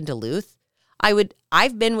bank in Duluth,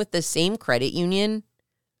 I've been with the same credit union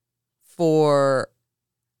for,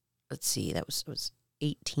 let's see, that was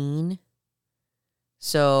 18.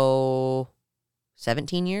 So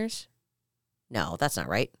 17 years? No, that's not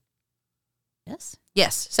right. Yes.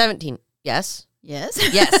 Yes, 17. Yes. Yes.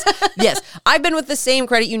 Yes. I've been with the same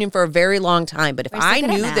credit union for a very long time, but if I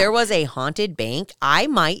knew that. there was a haunted bank, I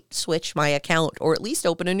might switch my account or at least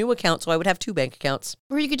open a new account so I would have 2 bank accounts.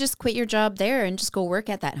 Or you could just quit your job there and just go work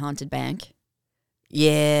at that haunted bank.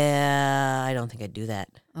 Yeah, I don't think I'd do that.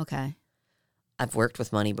 Okay. I've worked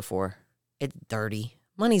with money before. It's dirty.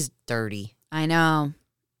 Money's dirty. I know.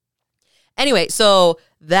 Anyway, so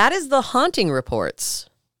that is the haunting reports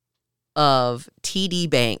of TD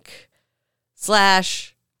Bank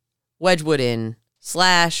 / Wedgwood Inn /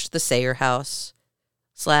 the Sayre House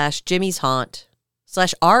 / Jimmy's Haunt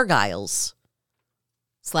 / Argyle's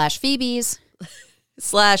 / Phoebe's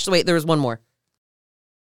 / wait, there was one more.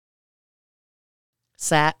 /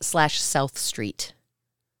 South Street.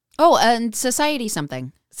 Oh, and Society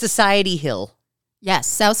something. Society Hill. Yes,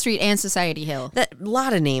 South Street and Society Hill. That a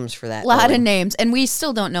lot of names for that. A lot of names, and we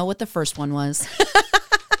still don't know what the first one was.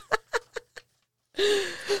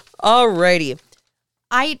 Alrighty.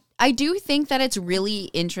 I do think that it's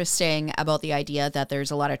really interesting about the idea that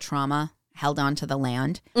there's a lot of trauma held onto the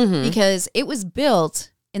land because it was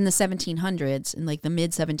built in the 1700s, in like the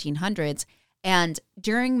mid 1700s. And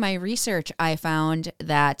during my research, I found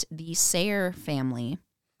that the Sayre family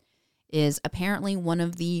is apparently one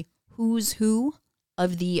of the who's who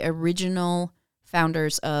of the original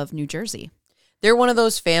founders of New Jersey. They're one of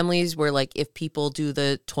those families where, like, if people do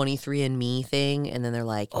the 23andMe thing and then they're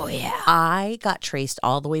like, oh, yeah, I got traced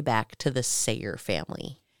all the way back to the Sayre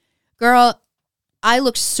family. Girl, I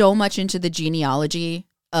looked so much into the genealogy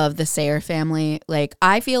of the Sayre family. Like,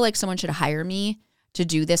 I feel like someone should hire me to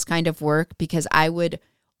do this kind of work because I would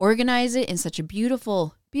organize it in such a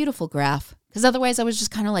beautiful, beautiful graph. Because otherwise I was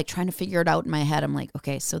just kind of like trying to figure it out in my head. I'm like,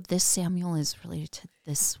 okay, so this Samuel is related to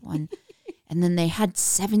this one. And then they had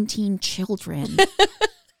 17 children.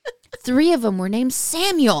 3 of them were named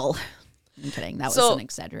Samuel. I'm kidding. That was an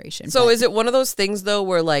exaggeration. So is it one of those things, though,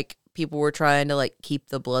 where, like, people were trying to, like, keep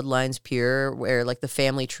the bloodlines pure, where, like, the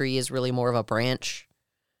family tree is really more of a branch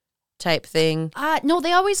type thing? No,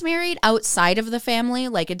 they always married outside of the family.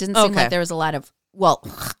 Like, it didn't seem like there was a lot of, well,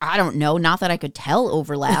 I don't know. Not that I could tell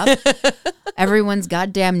overlap. Everyone's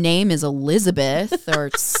goddamn name is Elizabeth or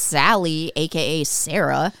Sally, a.k.a.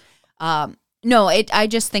 Sarah. No, I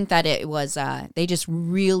just think that it was, they just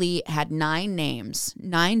really had 9 names,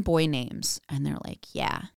 9 boy names. And they're like,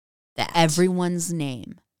 yeah, that everyone's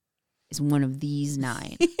name is one of these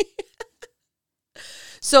 9.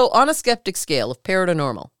 So on a skeptic scale of para to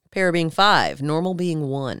normal, para being 5, normal being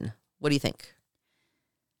 1, what do you think?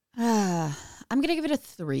 I'm going to give it a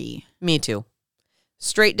 3. Me too.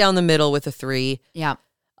 Straight down the middle with a 3. Yeah.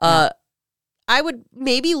 I would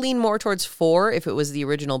maybe lean more towards 4 if it was the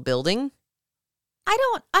original building.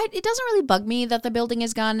 It doesn't really bug me that the building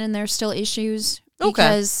is gone and there's still issues. Okay.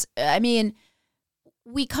 Because, I mean,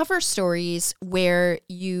 we cover stories where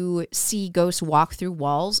you see ghosts walk through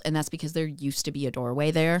walls, and that's because there used to be a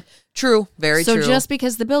doorway there. True. Very true. So just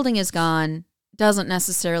because the building is gone doesn't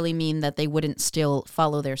necessarily mean that they wouldn't still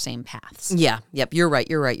follow their same paths. Yeah. Yep. You're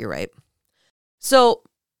right. So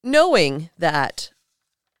knowing that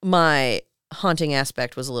my haunting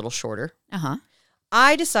aspect was a little shorter,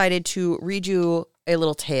 I decided to read you a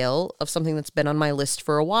little tale of something that's been on my list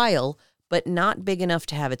for a while, but not big enough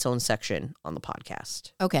to have its own section on the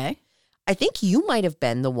podcast. Okay. I think you might have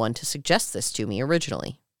been the one to suggest this to me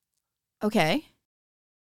originally. Okay.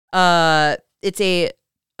 It's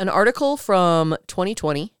an article from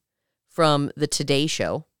 2020 from the Today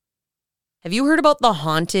Show. Have you heard about the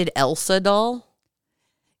haunted Elsa doll?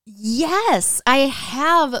 Yes, I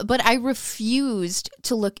have, but I refused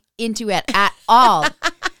to look into it at all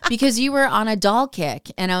because you were on a doll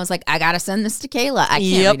kick, and I was like, I gotta send this to Kayla. I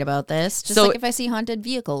can't read about this. Just like if I see haunted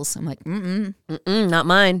vehicles, I'm like, not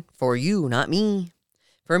mine. For you, not me.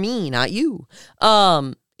 For me, not you.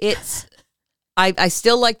 It's I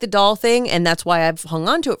still like the doll thing, and that's why I've hung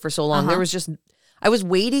on to it for so long. There was I was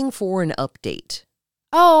waiting for an update.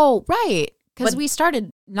 Oh, right, because we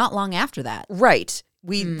started not long after that. Right.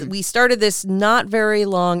 We started this not very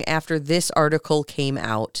long after this article came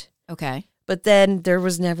out. Okay. But then there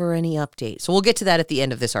was never any update. So we'll get to that at the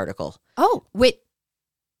end of this article. Oh, wait.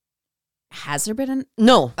 Has there been an...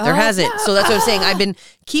 No, there hasn't. No. So that's what I'm saying. I've been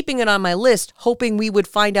keeping it on my list, hoping we would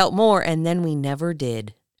find out more, and then we never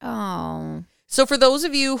did. Oh. So for those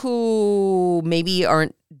of you who maybe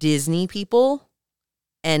aren't Disney people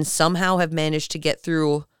and somehow have managed to get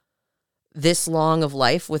through this long of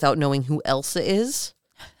life without knowing who Elsa is,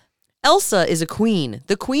 Elsa is a queen,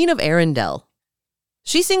 the queen of Arendelle.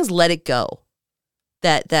 She sings Let It Go.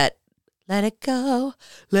 That let it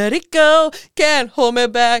go, can't hold me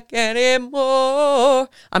back anymore.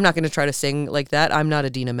 I'm not going to try to sing like that. I'm not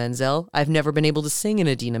Idina Menzel. I've never been able to sing an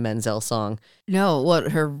Idina Menzel song. No,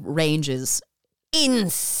 what her range is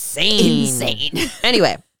insane.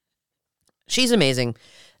 Anyway, she's amazing.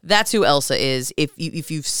 That's who Elsa is. If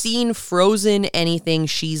you've seen Frozen anything,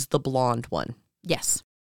 she's the blonde one. Yes.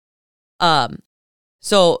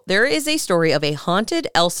 So there is a story of a haunted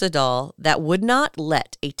Elsa doll that would not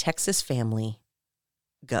let a Texas family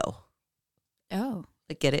go. Oh.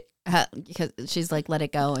 Get it? Because she's like, let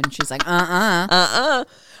it go. And she's like,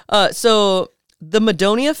 So the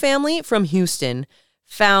Madonia family from Houston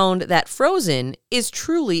found that Frozen is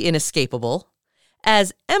truly inescapable,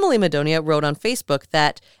 as Emily Madonia wrote on Facebook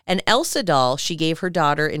that an Elsa doll she gave her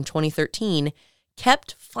daughter in 2013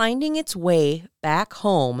 kept finding its way back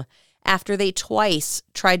home after they twice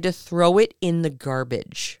tried to throw it in the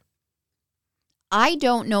garbage. I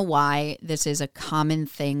don't know why this is a common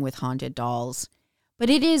thing with haunted dolls, but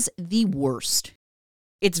it is the worst.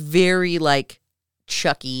 It's very like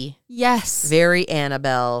Chucky. Yes. Very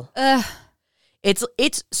Annabelle. Ugh.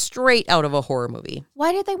 It's straight out of a horror movie.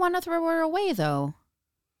 Why did they want to throw her away, though?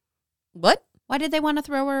 What? Why did they want to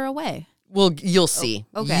throw her away? Well, you'll see.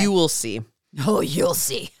 Oh, okay. You will see. Oh, you'll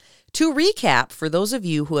see. To recap, for those of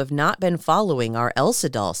you who have not been following our Elsa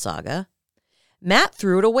doll saga, Matt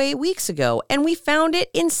threw it away weeks ago, and we found it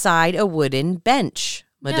inside a wooden bench,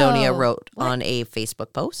 Madonia wrote on a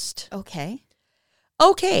Facebook post.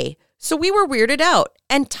 Okay, so we were weirded out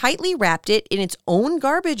and tightly wrapped it in its own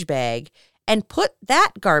garbage bag and put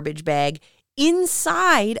that garbage bag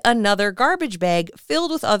inside another garbage bag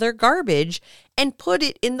filled with other garbage and put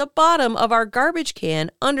it in the bottom of our garbage can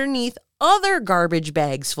underneath other garbage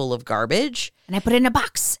bags full of garbage. And I put it in a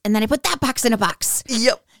box, and then I put that box in a box.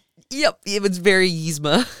 Yep. It was very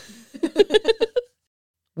Yzma.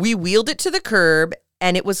 We wheeled it to the curb,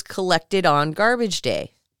 and it was collected on garbage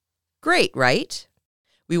day. Great, right?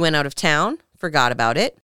 We went out of town, forgot about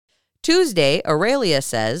it. Tuesday, Aurelia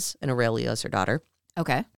says, and Aurelia is her daughter.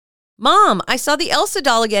 Okay. Mom, I saw the Elsa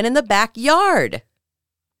doll again in the backyard.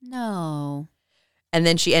 No. And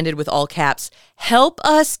then she ended with all caps, help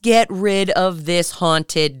us get rid of this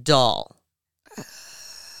haunted doll.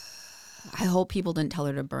 I hope people didn't tell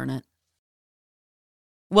her to burn it.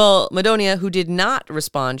 Well, Madonia, who did not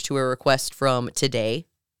respond to a request from Today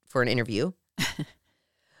for an interview,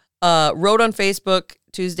 wrote on Facebook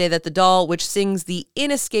Tuesday that the doll, which sings the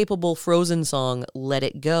inescapable Frozen song, Let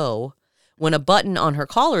It Go, when a button on her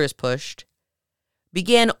collar is pushed,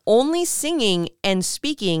 began only singing and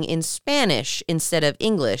speaking in Spanish instead of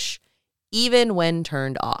English, even when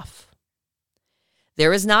turned off.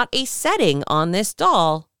 There is not a setting on this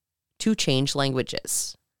doll to change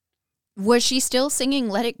languages. Was she still singing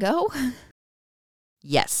Let It Go?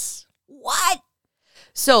 Yes. What?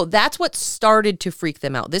 So that's what started to freak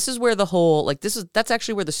them out. This is where the whole, that's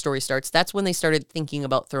actually where the story starts. That's when they started thinking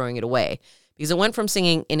about throwing it away, because it went from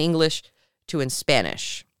singing in English to in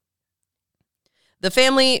Spanish. The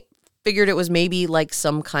family figured it was maybe like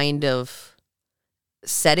some kind of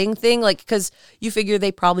setting thing, because you figure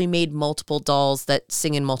they probably made multiple dolls that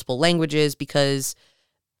sing in multiple languages because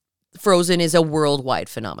Frozen is a worldwide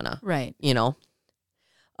phenomena. Right. You know?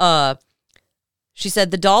 She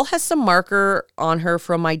said, the doll has some marker on her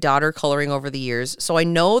from my daughter coloring over the years, so I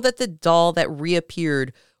know that the doll that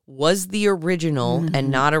reappeared was the original and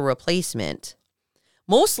not a replacement.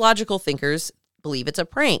 Most logical thinkers believe it's a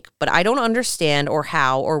prank, but I don't understand or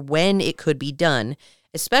how or when it could be done,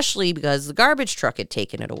 especially because the garbage truck had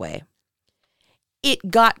taken it away.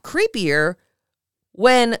 It got creepier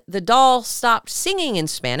when the doll stopped singing in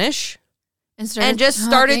Spanish and just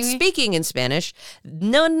started speaking in Spanish.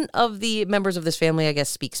 None of the members of this family, I guess,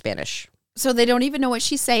 speak Spanish. So they don't even know what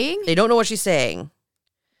she's saying? They don't know what she's saying.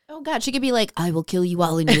 Oh, God. She could be like, I will kill you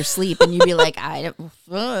all in your sleep. And you'd be like,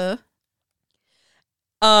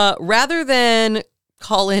 Rather than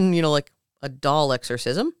call in, like a doll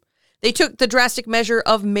exorcism, they took the drastic measure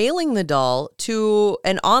of mailing the doll to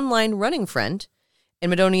an online running friend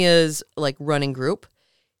in Madonia's running group.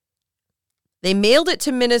 They mailed it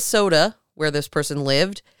to Minnesota, where this person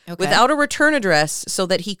lived, without a return address so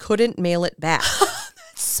that he couldn't mail it back.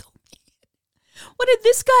 That's so mean. What did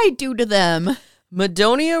this guy do to them?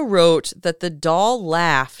 Madonia wrote that the doll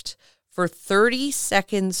laughed for 30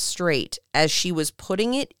 seconds straight as she was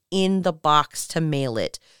putting it in the box to mail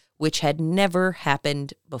it, which had never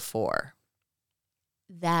happened before.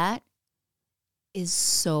 That is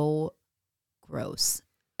so gross.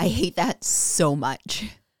 I hate that so much.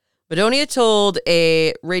 Madonia told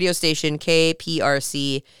a radio station,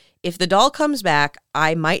 KPRC, if the doll comes back,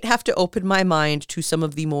 I might have to open my mind to some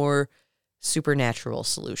of the more supernatural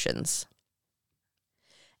solutions.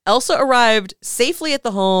 Elsa arrived safely at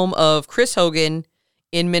the home of Chris Hogan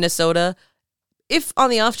in Minnesota. If on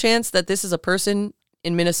the off chance that this is a person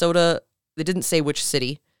in Minnesota, they didn't say which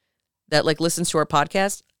city, that listens to our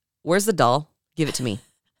podcast, where's the doll? Give it to me.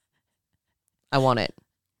 I want it.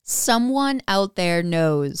 Someone out there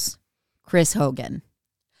knows Chris Hogan.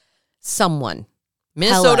 Someone.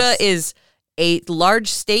 Minnesota is a large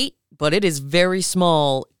state, but it is very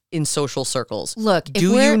small in social circles. Look,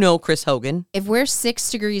 do you know Chris Hogan? If we're 6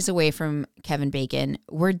 degrees away from Kevin Bacon,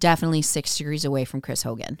 we're definitely 6 degrees away from Chris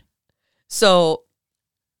Hogan. So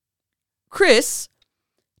Chris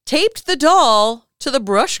taped the doll to the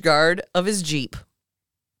brush guard of his Jeep.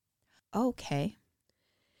 Okay.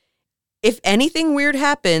 If anything weird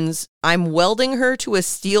happens, I'm welding her to a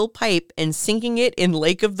steel pipe and sinking it in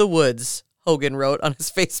Lake of the Woods, Hogan wrote on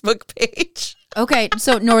his Facebook page. Okay,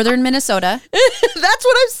 so northern Minnesota. That's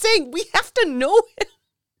what I'm saying. We have to know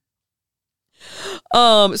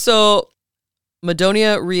him. So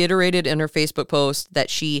Madonia reiterated in her Facebook post that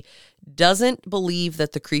she doesn't believe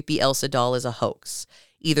that the creepy Elsa doll is a hoax.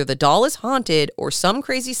 Either the doll is haunted or some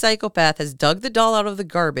crazy psychopath has dug the doll out of the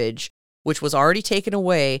garbage, which was already taken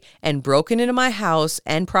away, and broken into my house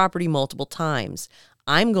and property multiple times.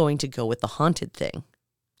 I'm going to go with the haunted thing.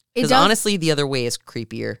 Because honestly, the other way is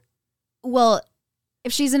creepier. Well,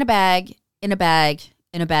 if she's in a bag, in a bag,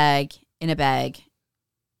 in a bag, in a bag,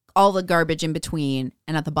 all the garbage in between,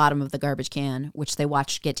 and at the bottom of the garbage can, which they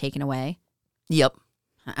watched get taken away. Yep.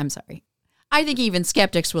 I'm sorry. I think even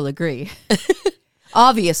skeptics will agree.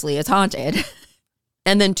 Obviously, it's haunted.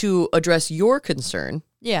 And then to address your concern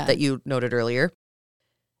that you noted earlier,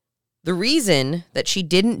 the reason that she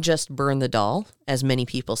didn't just burn the doll, as many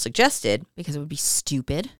people suggested, because it would be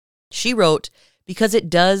stupid. She wrote, because it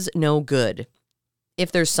does no good.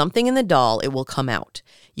 If there's something in the doll, it will come out.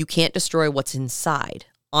 You can't destroy what's inside.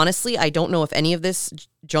 Honestly, I don't know if any of this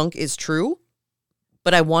junk is true,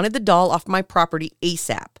 but I wanted the doll off my property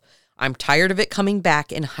ASAP. I'm tired of it coming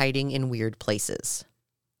back and hiding in weird places.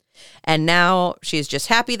 And now she is just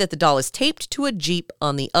happy that the doll is taped to a Jeep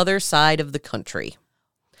on the other side of the country.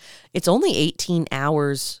 It's only 18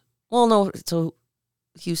 hours. Well, no, so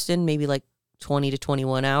Houston, maybe 20 to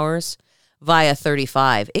 21 hours via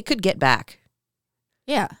 35. It could get back.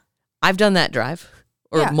 Yeah. I've done that drive,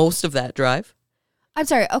 or most of that drive. I'm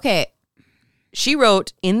sorry. Okay. She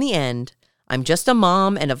wrote, in the end, I'm just a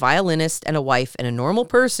mom and a violinist and a wife and a normal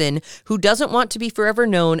person who doesn't want to be forever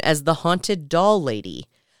known as the haunted doll lady.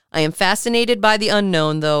 I am fascinated by the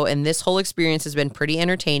unknown, though, and this whole experience has been pretty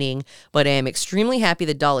entertaining, but I am extremely happy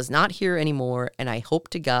the doll is not here anymore, and I hope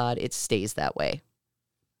to God it stays that way.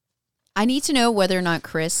 I need to know whether or not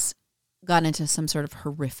Chris got into some sort of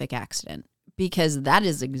horrific accident, because that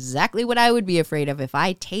is exactly what I would be afraid of if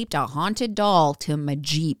I taped a haunted doll to my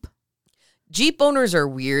Jeep. Jeep owners are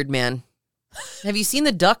weird, man. Have you seen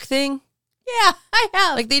the duck thing? Yeah, I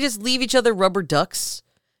have. They just leave each other rubber ducks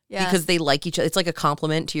because they like each other. It's like a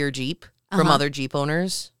compliment to your Jeep from other Jeep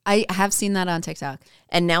owners. I have seen that on TikTok.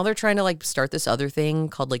 And now they're trying to start this other thing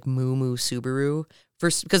called Moo Moo Subaru.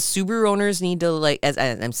 Because Subaru owners need to as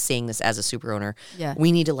I'm saying this as a Subaru owner,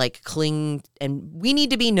 we need to cling, and we need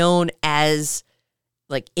to be known as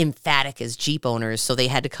emphatic as Jeep owners. So they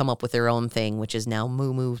had to come up with their own thing, which is now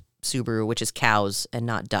Moo Moo Subaru, which is cows and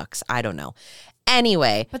not ducks. I don't know.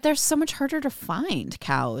 Anyway. But they're so much harder to find,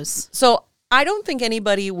 cows. So I don't think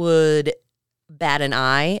anybody would bat an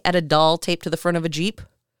eye at a doll taped to the front of a Jeep,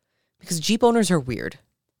 because Jeep owners are weird.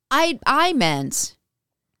 I meant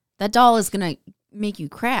that doll is going to make you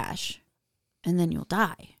crash. and then you'll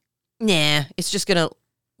die. Nah, it's just going to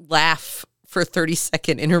laugh for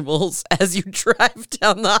 30-second intervals as you drive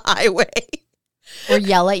down the highway. Or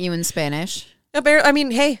yell at you in Spanish. I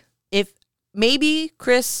mean, hey, if maybe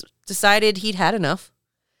Chris decided he'd had enough,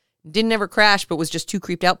 didn't ever crash, but was just too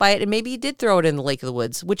creeped out by it, and maybe he did throw it in the lake of the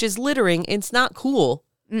woods, which is littering. It's not cool.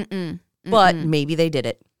 But maybe they did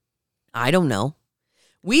it. I don't know.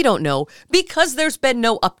 We don't know because there's been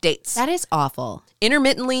no updates. That is awful.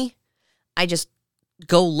 Intermittently, I just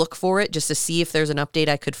go look for it just to see if there's an update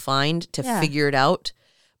I could find to figure it out.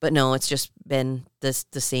 But no, it's just been the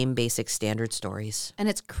same basic standard stories. And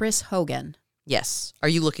it's Chris Hogan. Yes. Are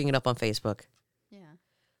you looking it up on Facebook? Yeah.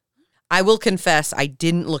 I will confess I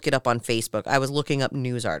didn't look it up on Facebook. I was looking up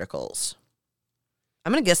news articles.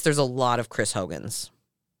 I'm going to guess there's a lot of Chris Hogans.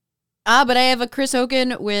 But I have a Chris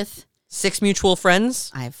Hogan with 6 mutual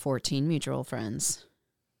friends. I have 14 mutual friends.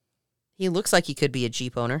 He looks like he could be a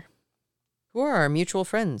Jeep owner. Who are our mutual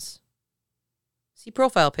friends? See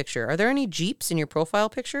profile picture. Are there any Jeeps in your profile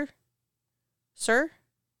picture, sir?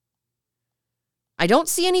 I don't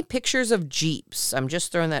see any pictures of Jeeps. I'm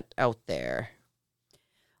just throwing that out there.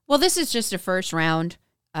 Well, this is just a first round.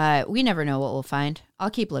 We never know what we'll find. I'll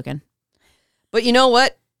keep looking. But you know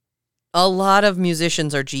what? A lot of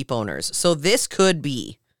musicians are Jeep owners. So this could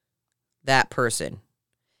be that person.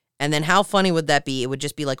 And then how funny would that be? It would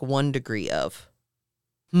just be like 1 degree of.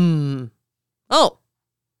 Oh.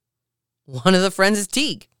 One of the friends is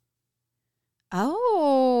Teague.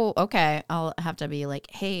 Oh, okay. I'll have to be like,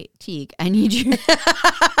 hey, Teague, I need you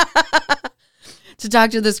to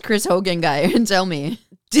talk to this Chris Hogan guy and tell me.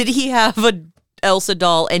 Did he have a Elsa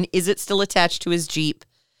doll, and is it still attached to his Jeep?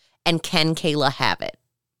 And can Kayla have it?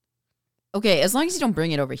 Okay, as long as you don't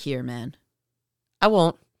bring it over here, man. I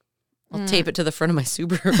won't. I'll tape it to the front of my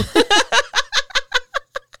Subaru.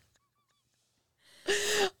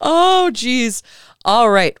 Oh, geez. All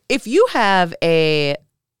right. If you have a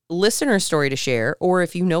listener story to share, or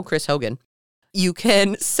if you know Chris Hogan, you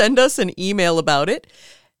can send us an email about it,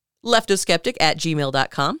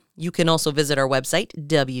 leftofskeptic@gmail.com. You can also visit our website,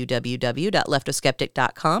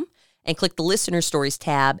 www.leftofskeptic.com, and click the listener stories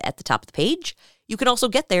tab at the top of the page. You can also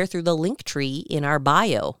get there through the link tree in our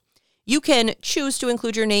bio. You can choose to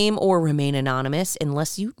include your name or remain anonymous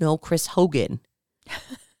unless you know Chris Hogan.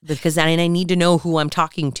 Because I need to know who I'm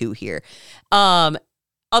talking to here.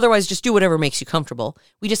 Otherwise, just do whatever makes you comfortable.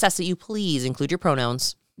 We just ask that you please include your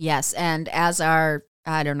pronouns. Yes, and as our,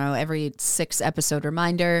 every 6 episode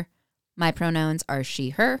reminder, my pronouns are she,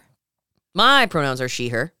 her. My pronouns are she,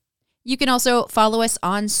 her. You can also follow us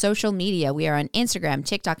on social media. We are on Instagram,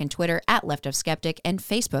 TikTok, and Twitter @LeftOfSkeptic and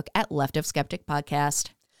Facebook @LeftOfSkeptic Podcast.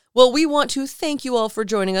 Well, we want to thank you all for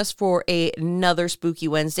joining us for another Spooky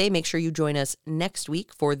Wednesday. Make sure you join us next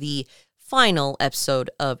week for the final episode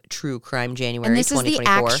of True Crime January 2024. And this is the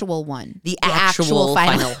actual one. The actual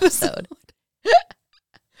final episode.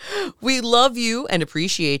 We love you and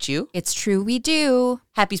appreciate you. It's true we do.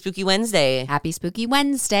 Happy Spooky Wednesday. Happy Spooky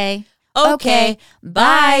Wednesday. Okay,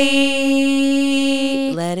 bye.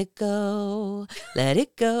 Let it go,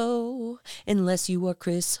 unless you are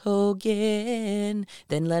Chris Hogan,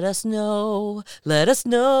 then let us know,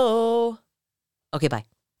 Okay, bye.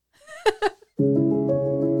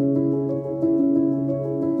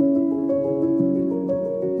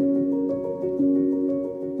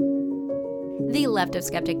 The Left of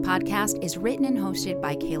Skeptic podcast is written and hosted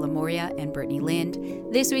by Kayla Moria and Brittany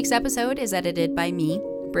Lind. This week's episode is edited by me,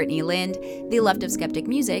 Brittany Lind. The Left of Skeptic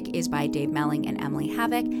music is by Dave Melling and Emily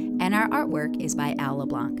Havoc, and our artwork is by Al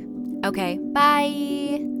LeBlanc. Okay,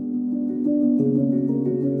 bye!